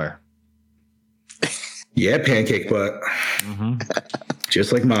underwear. Yeah, pancake butt.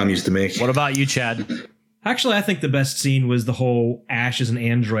 Just like mom used to make. What about you, Chad? Actually, I think the best scene was the whole Ash as an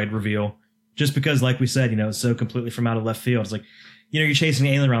android reveal. Just because, like we said, you know, it's so completely from out of left field. It's like, you know, you're chasing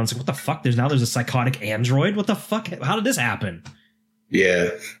an alien around. It's like, what the fuck? There's a psychotic android? What the fuck? How did this happen? Yeah,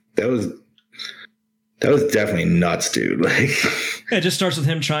 that was definitely nuts, dude. Like, It just starts with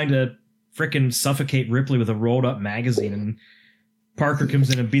him trying to frickin' suffocate Ripley with a rolled up magazine, and Parker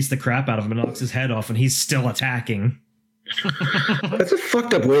comes in and beats the crap out of him and knocks his head off, and he's still attacking. that's a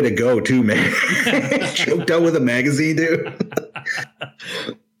fucked up way to go, too, man. Choked out with a magazine, dude.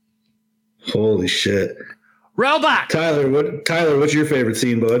 Holy shit. Robot. Tyler, what's your favorite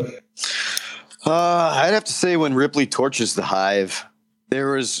scene, bud? I'd have to say when Ripley torches the hive,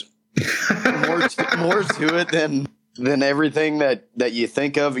 there was more to it than everything that you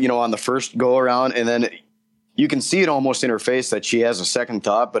think of, you know, on the first go around. And then you can see it almost in her face that she has a second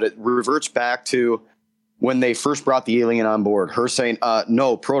thought, but it reverts back to when they first brought the alien on board, her saying,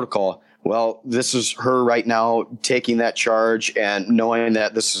 no, protocol. Well, this is her right now taking that charge and knowing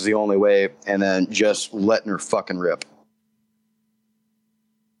that this is the only way, and then just letting her fucking rip.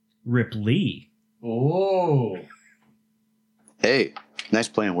 Ripley. Oh. Hey, nice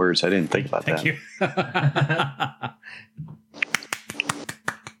playing words. I didn't think about that. Thank you.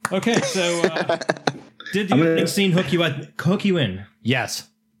 Okay, so did the opening scene hook you in? Yes.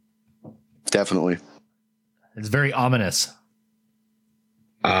 Definitely. It's very ominous.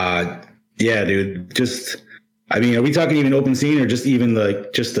 Yeah, dude. Just, I mean, are we talking even open scene or just even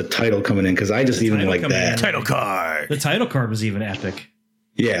just the title coming in? Because I just even title like coming that. in. Title card. The title card was even epic.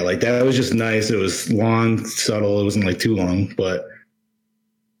 Yeah, like that was just nice. It was long, subtle. It wasn't like too long, but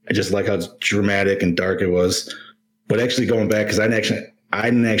I just like how dramatic and dark it was. But actually going back, because I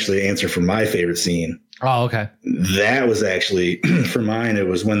didn't actually answer for my favorite scene. Oh, okay. That was actually for mine. It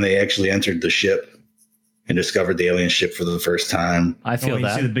was when they actually entered the ship and discovered the alien ship for the first time. I feel You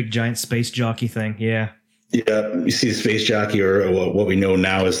that. see the big giant space jockey thing. Yeah. Yeah, you see the space jockey, or what we know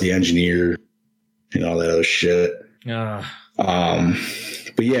now as the engineer, and all that other shit. Uh,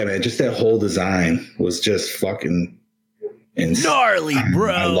 But yeah, man, just that whole design was just fucking insane. Gnarly,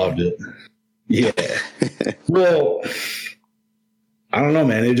 bro. I loved it. Yeah. Well, I don't know,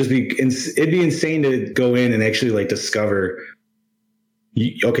 man. It'd be insane to go in and actually like discover.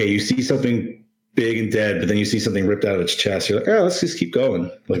 You see something big and dead, but then you see something ripped out of its chest. You're like, oh, let's just keep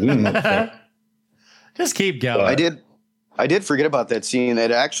going. Like, we don't know what the fuck. Just keep going. I did forget about that scene.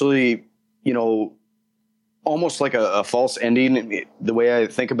 It actually, you know, almost like a false ending, the way I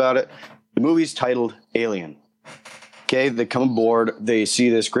think about it. The movie's titled Alien. Okay, they come aboard, they see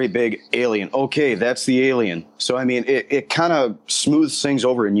this great big alien. Okay, that's the alien. So, I mean, it kind of smooths things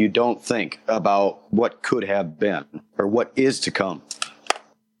over and you don't think about what could have been or what is to come.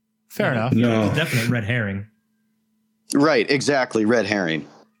 Fair enough. No. it's a definite red herring. Right, exactly, red herring.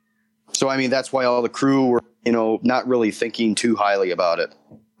 So, I mean, that's why all the crew were, you know, not really thinking too highly about it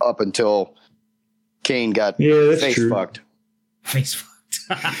up until Kane got that's face true. fucked. Face fucked.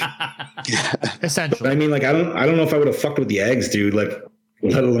 Essentially. I mean, like, I don't know if I would have fucked with the eggs, dude. Like,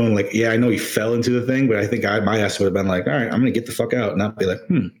 let alone like, yeah, I know he fell into the thing, but I think my ass would have been like, all right, I'm going to get the fuck out and not be like,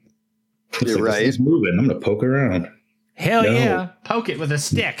 You're like, right. This thing's moving. I'm going to poke around. Hell No. yeah. Poke it with a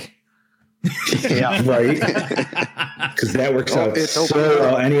stick. Yeah. Right? Because that works out it's so open.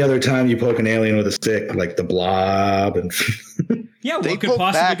 well. Any other time you poke an alien with a stick, like the Blob and Yeah, They what could poke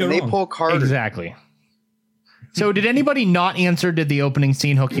possibly back go and they wrong? poke harder. Exactly. So did anybody not answer? Did the opening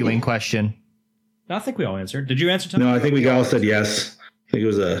scene hook you in question? I think we all answered. Did you answer, Tom? no, I think we all said yes. I think it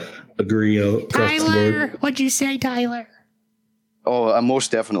was a agree across the board. What'd you say, Tyler? Oh,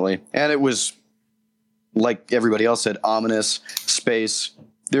 most definitely. And it was, like everybody else said, ominous space.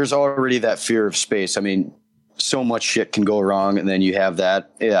 There's already that fear of space. I mean, so much shit can go wrong, and then you have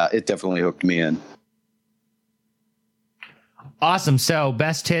that. Yeah, it definitely hooked me in. Awesome. So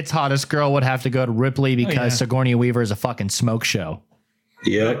best hits, hottest girl would have to go to Ripley because yeah. Sigourney Weaver is a fucking smoke show.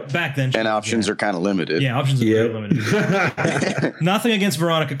 Yep. Back then. And options are kind of limited. Yeah, options are very Yep. limited. Nothing against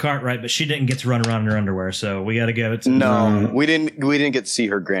Veronica Cartwright, but she didn't get to run around in her underwear, so we got to give it to No, we didn't get to see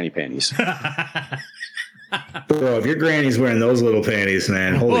her granny panties. Bro, if your granny's wearing those little panties,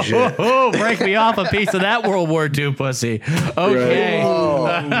 man, holy shit. Oh, break me off a piece of that World War II pussy. Okay.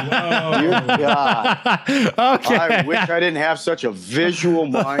 Dear God. Okay. I wish I didn't have such a visual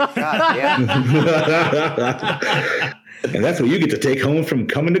mind. God damn. And that's what you get to take home from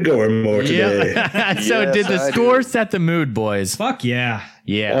coming to Gormore today. Yeah. So Yes, did the I score do. set the mood, boys? Fuck yeah.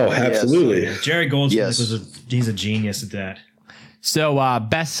 Yeah. Oh, absolutely. Jerry Goldsmith Yes. he's a genius at that. So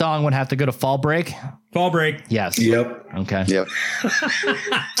best song would have to go to Fall Break. Fall Break. Yes. Yep. Okay. Yep.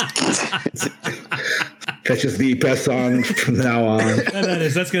 That's just the best song from now on.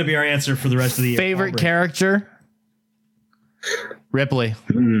 And that's going to be our answer for the rest of the year. Favorite Fall Break. character? Ripley.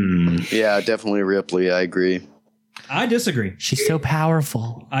 Yeah, definitely Ripley. I agree. I disagree. She's so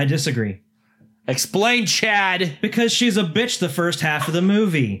powerful. I disagree. Explain, Chad. Because she's a bitch the first half of the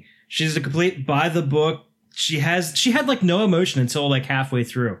movie. She's a complete by the book. She had like no emotion until like halfway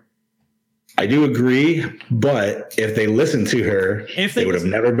through. I do agree, but if they listened to her, If they they would have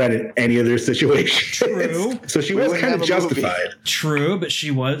never been in any other situation. True. So she We was wouldn't kind of have a movie. justified. True, but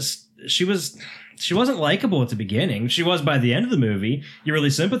she wasn't likable at the beginning. She was by the end of the movie. You really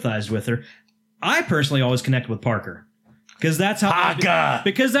sympathized with her. I personally always connect with Parker because that's how I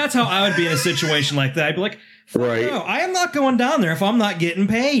would be in a situation like that. I'd be like, Right. no, I am not going down there if I'm not getting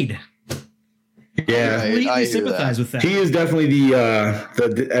paid. Yeah. Right. Completely I hear sympathize that. with that. He is definitely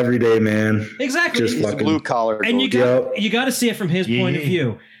the everyday man. Exactly. Just He's a fucking blue collar. And you Yep. got to see it from his point of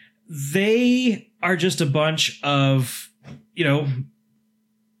view. They are just a bunch of,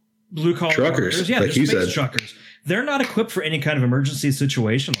 blue collar Truckers, workers. Yeah, like they're you space said. truckers. They're not equipped for any kind of emergency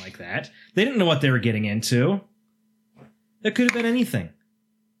situation like that. They didn't know what they were getting into. It could have been anything.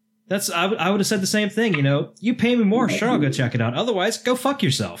 I would have said the same thing. You pay me more, sure, I'll go check it out. Otherwise, go fuck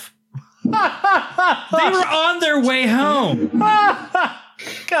yourself. They were on their way home.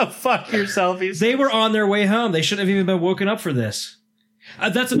 Go fuck yourself. They were on their way home. They shouldn't have even been woken up for this.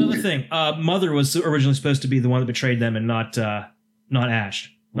 That's another thing. Mother was originally supposed to be the one that betrayed them, and not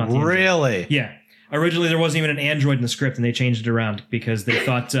Ash. Not the android. Really? Yeah. Originally, there wasn't even an android in the script, and they changed it around because they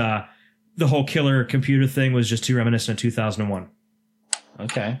thought the whole killer computer thing was just too reminiscent of 2001.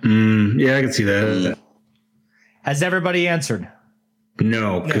 Okay. Yeah, I can see that. Has everybody answered?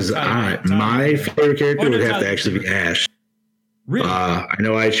 No, because Tyler. my favorite character Oh, no, would have Tyler. to actually be Ash. Really? I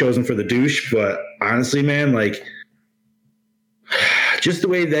know I chose him for the douche, but honestly, man, like just the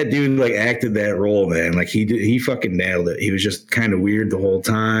way that dude like acted that role, man, like he fucking nailed it. He was just kind of weird the whole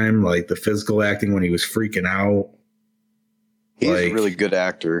time, like the physical acting when he was freaking out. He's a Like- really good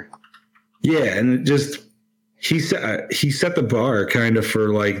actor. Yeah, and it just he set the bar kind of for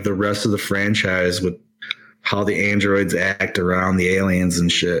like the rest of the franchise with how the androids act around the aliens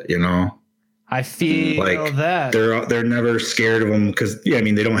and shit, I feel Like, that. they're never scared of them because they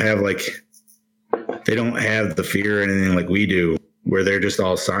don't have the fear or anything like we do, where they're just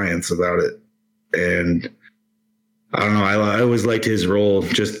all science about it. And I don't know, I always liked his role,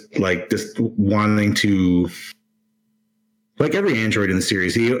 just wanting to, like every android in the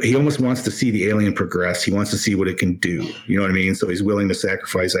series, he almost wants to see the alien progress. He wants to see what it can do. You know what I mean? So he's willing to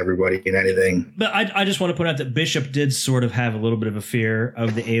sacrifice everybody and anything. But I just want to point out that Bishop did sort of have a little bit of a fear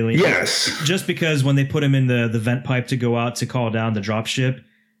of the alien. Yes. Just because when they put him in the vent pipe to go out to call down the dropship,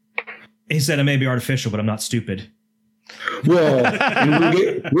 he said, it may be artificial, but I'm not stupid. Well, and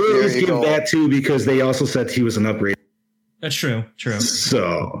we always you give go. that too, because they also said he was an upgrade. That's true. True.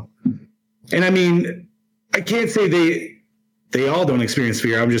 So, and I mean, I can't say they all don't experience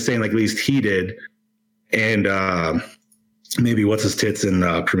fear. I'm just saying, like, at least he did. And maybe what's his tits in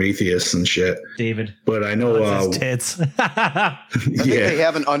Prometheus and shit. David. But I know, His tits. I think they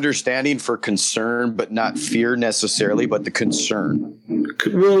have an understanding for concern, but not fear necessarily, but the concern.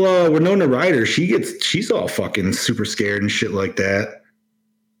 well, Winona Ryder, she's all fucking super scared and shit like that.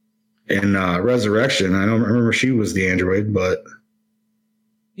 And Resurrection, I don't remember she was the android, but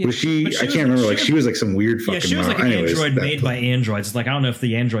was she? I can't remember. Like she was like some weird fucking. Yeah, she was like an android made by androids. It's like I don't know if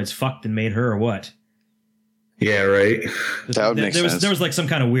the androids fucked and made her or what. Yeah, right. That would make sense. There was like some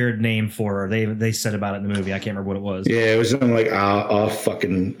kind of weird name for her. They said about it in the movie. I can't remember what it was. Yeah, it was some like off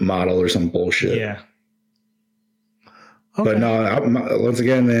fucking model or some bullshit. Yeah. But no, once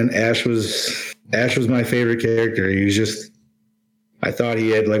again, man, Ash was my favorite character. He was just, I thought he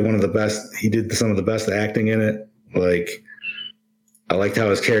had like one of the best. He did some of the best acting in it. Like, I liked how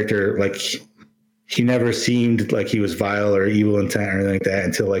his character, like, he never seemed like he was vile or evil intent or anything like that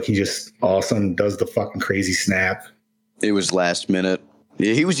until like he just all of a sudden does the fucking crazy snap. It was last minute.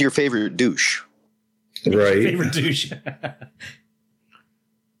 Yeah, he was your favorite douche. Right. Favorite douche.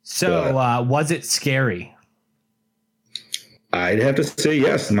 So, was it scary? I'd have to say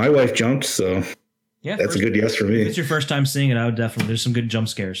yes. My wife jumped, so Yeah, that's a good yes for me. If it's your first time seeing it, I would definitely. There's some good jump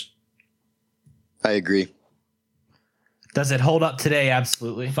scares. I agree. Does it hold up today?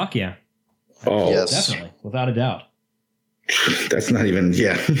 Absolutely. Fuck yeah. Oh, Yes. Definitely. Without a doubt. that's not even,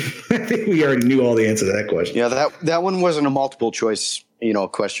 yeah. I think we already knew all the answer to that question. Yeah, that one wasn't a multiple choice,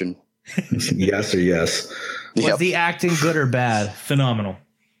 question. Yes or yes. Was Yep. the acting good or bad? Phenomenal.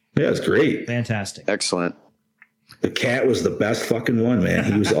 Yeah, it's great. Fantastic. Excellent. The cat was the best fucking one, man.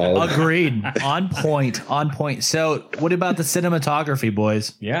 He was all Agreed. On point. On point. So, what about the cinematography,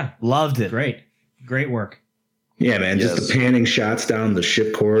 boys? Yeah. Loved it. Great work. Yeah, man, just Yes. the panning shots down the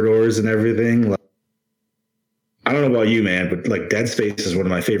ship corridors and everything. Like, I don't know about you, man, but like Dead Space is one of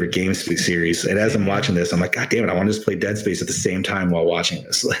my favorite game series. And as I'm watching this, I'm like, God damn it, I want to just play Dead Space at the same time while watching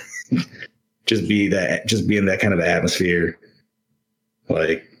this. Like, just be in that kind of atmosphere.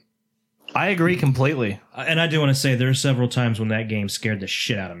 Like, I agree completely. And I do want to say there are several times when that game scared the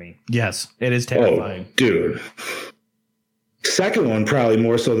shit out of me. Yes, it is terrifying. dude. Second one probably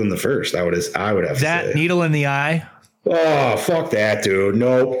more so than the first. I would have to That say. needle in the eye. Oh, fuck that, dude.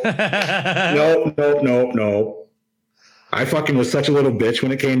 Nope. Nope. I fucking was such a little bitch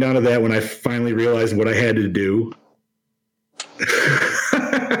when it came down to that, when I finally realized what I had to do.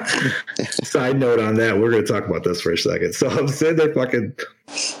 Side note on that, we're going to talk about this for a second. So I'm sitting there fucking,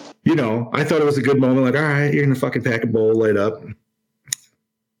 I thought it was a good moment. Like, all right, you're going to fucking pack a bowl, light up.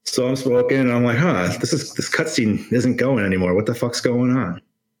 So I'm smoking and I'm like, this cutscene isn't going anymore. What the fuck's going on?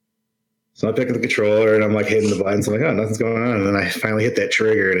 So I pick up the controller and I'm like hitting the buttons. I'm like, nothing's going on. And then I finally hit that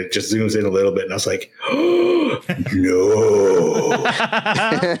trigger and it just zooms in a little bit. And I was like, oh, no.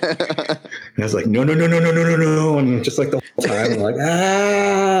 And I was like, no. And just like the whole time, I'm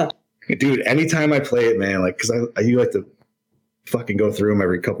like, Dude, anytime I play it, man, like, because I like to fucking go through them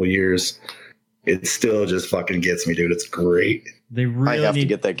every couple years. It still just fucking gets me, dude. It's great. They really I have to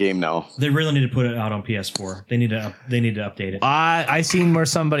get that game now. They really need to put it out on PS4. They need to update it. I seen where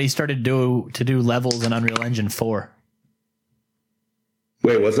somebody started to do levels in Unreal Engine 4.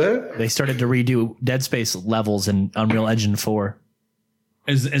 Wait, what's that? They started to redo Dead Space levels in Unreal Engine 4.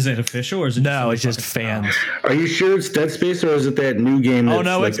 Is it official or is it? No, it's just fans. Are you sure it's Dead Space or is it that new game? Oh that's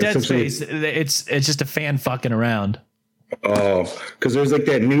no, like it's Dead essentially- Space. It's just a fan fucking around. Oh, because there's like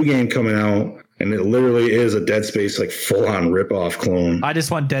that new game coming out, and it literally is a Dead Space like full on rip off clone. I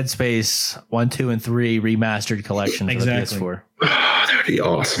just want Dead Space 1, 2, and 3 remastered collection for Exactly. the PS4. Oh, that'd be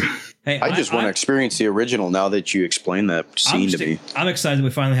awesome. Hey, I just want to experience the original now that you explained that scene to me. I'm excited that we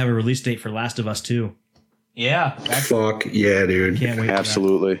finally have a release date for Last of Us 2. Yeah. Fuck yeah, dude. Can't wait.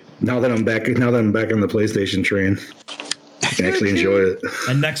 Absolutely. Now that I'm back on the PlayStation train, I can actually enjoy it.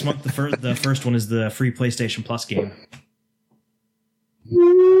 And next month, the first one is the free PlayStation Plus game.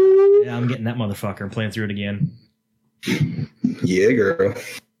 Yeah, I'm getting that motherfucker and playing through it again. Yeah, girl.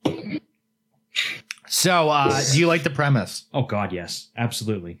 So, do you like the premise? Oh God, yes,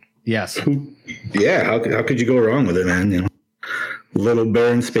 absolutely. Yes. Yeah, how could you go wrong with it, man? Little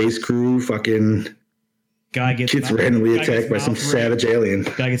Baron space crew, fucking Guy gets randomly guy attacked by gets some mouth savage alien.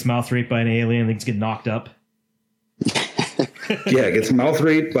 Guy gets mouth raped by an alien, things get knocked up. Yeah, gets mouth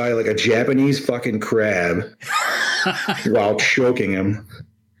raped by like a Japanese fucking crab while choking him.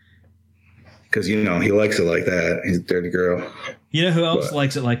 Because, he likes it like that. He's a dirty girl. You know who else What?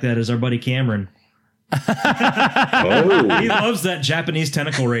 likes it like that is our buddy Cameron. Oh, He loves that Japanese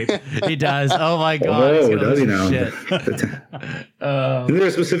tentacle rape. He does. Oh my god. oh, he's gonna does he lose now? his shit. Isn't there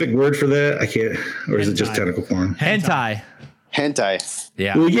a specific word for that? I can't. Or is it just Hentai. tentacle porn? Hentai. Hentai.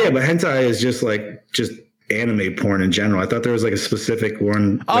 Yeah. Well, yeah, but hentai is just anime porn in general. I thought there was like a specific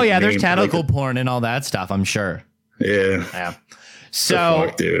one. Oh like, yeah, there's named, tentacle like, porn and all that stuff, I'm sure. Yeah. Yeah. So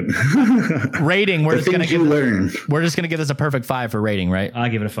Fuck, dude. rating, we're The just gonna things you give learn. we're just gonna give this a perfect 5 for rating, right? I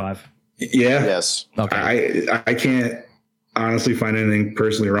give it a 5. Yeah. Yes. Okay. I can't honestly find anything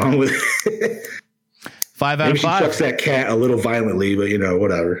personally wrong with it. 5 out Maybe of she 5. chucks that cat a little violently, but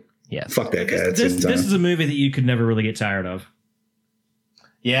whatever. Yeah. Fuck that cat. at the This same time. is a movie that you could never really get tired of.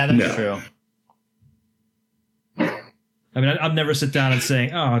 Yeah, that's No. true. I mean, I'd never sit down and say,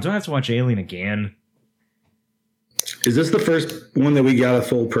 "Oh, do I have to watch Alien again?" Is this the first one that we got a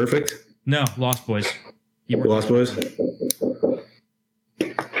full perfect? No, Lost Boys. Lost Boys?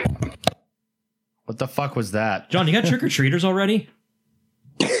 What the fuck was that? John, you got trick or treaters already?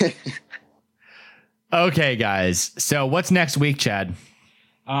 Okay, guys. So what's next week, Chad?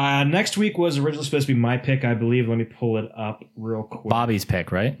 Next week was originally supposed to be my pick, I believe. Let me pull it up real quick. Bobby's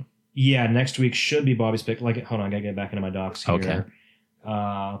pick, right? Yeah, next week should be Bobby's pick. Hold on, I gotta get back into my docs here. Okay.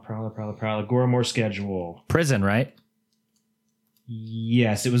 Prowler. Gormore schedule. Prison, right?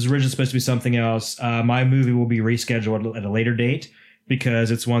 Yes, it was originally supposed to be something else. My movie will be rescheduled at a later date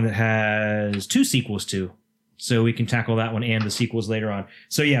because it's one that has 2 sequels to. So we can tackle that one and the sequels later on.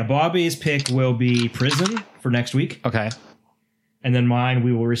 So yeah, Bobby's pick will be Prison for next week. Okay. And then mine,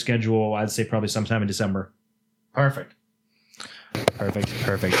 we will reschedule, I'd say probably sometime in December. Perfect.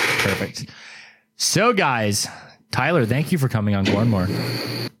 So, guys, Tyler, thank you for coming on Gormore.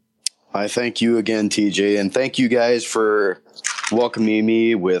 I thank you again, TJ, and thank you guys for welcoming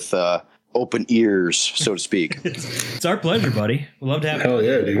me with open ears, so to speak. It's our pleasure, buddy. We'd love to have you. Hell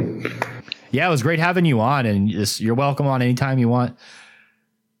yeah, dude. Yeah, it was great having you on, and you're welcome on anytime you want.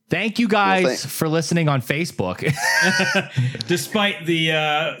 Thank you guys for listening on Facebook. Despite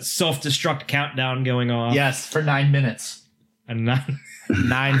the self-destruct countdown going on. Yes, for 9 minutes. And not,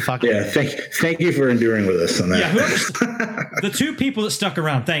 9 fucking Yeah, thank you for enduring with us on that. yeah, the 2 people that stuck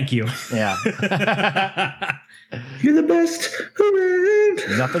around, thank you. Yeah. You're the best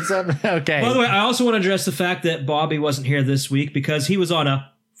around. Nothing's up. Okay. By the way, I also want to address the fact that Bobby wasn't here this week because he was on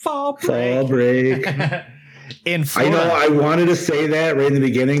a fall break. Fall break. In I Florida. know I wanted to say that right in the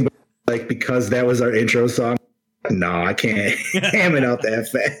beginning, but like because that was our intro song. No, I can't ham it out that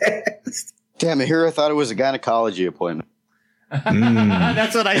fast. Damn it, here I thought it was a gynecology appointment.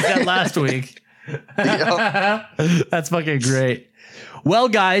 That's what I said last week. That's fucking great. Well,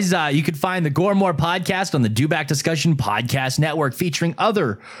 guys, you can find the Gormore podcast on the Do Back Discussion Podcast Network, featuring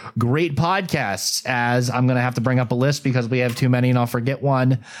other great podcasts, as I'm going to have to bring up a list because we have too many and I'll forget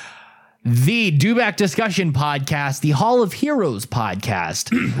one. The Do Back Discussion Podcast, the Hall of Heroes Podcast,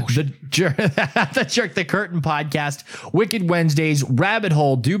 the Jerk the Curtain Podcast, Wicked Wednesdays, Rabbit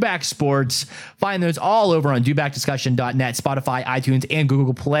Hole, Do Back Sports. Find those all over on dobackdiscussion.net, Spotify, iTunes, and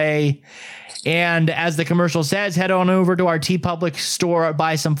Google Play. And as the commercial says, head on over to our TeePublic store,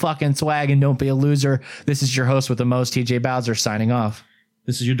 buy some fucking swag, and don't be a loser. This is your host with the most, TJ Bowser, signing off.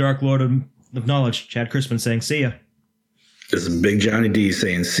 This is your Dark Lord of Knowledge, Chad Crispin, saying see ya. This is Big Johnny D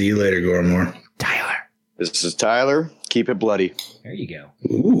saying, see you later, Gormore. Tyler. This is Tyler. Keep it bloody. There you go.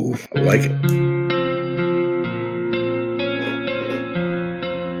 Ooh, I like it.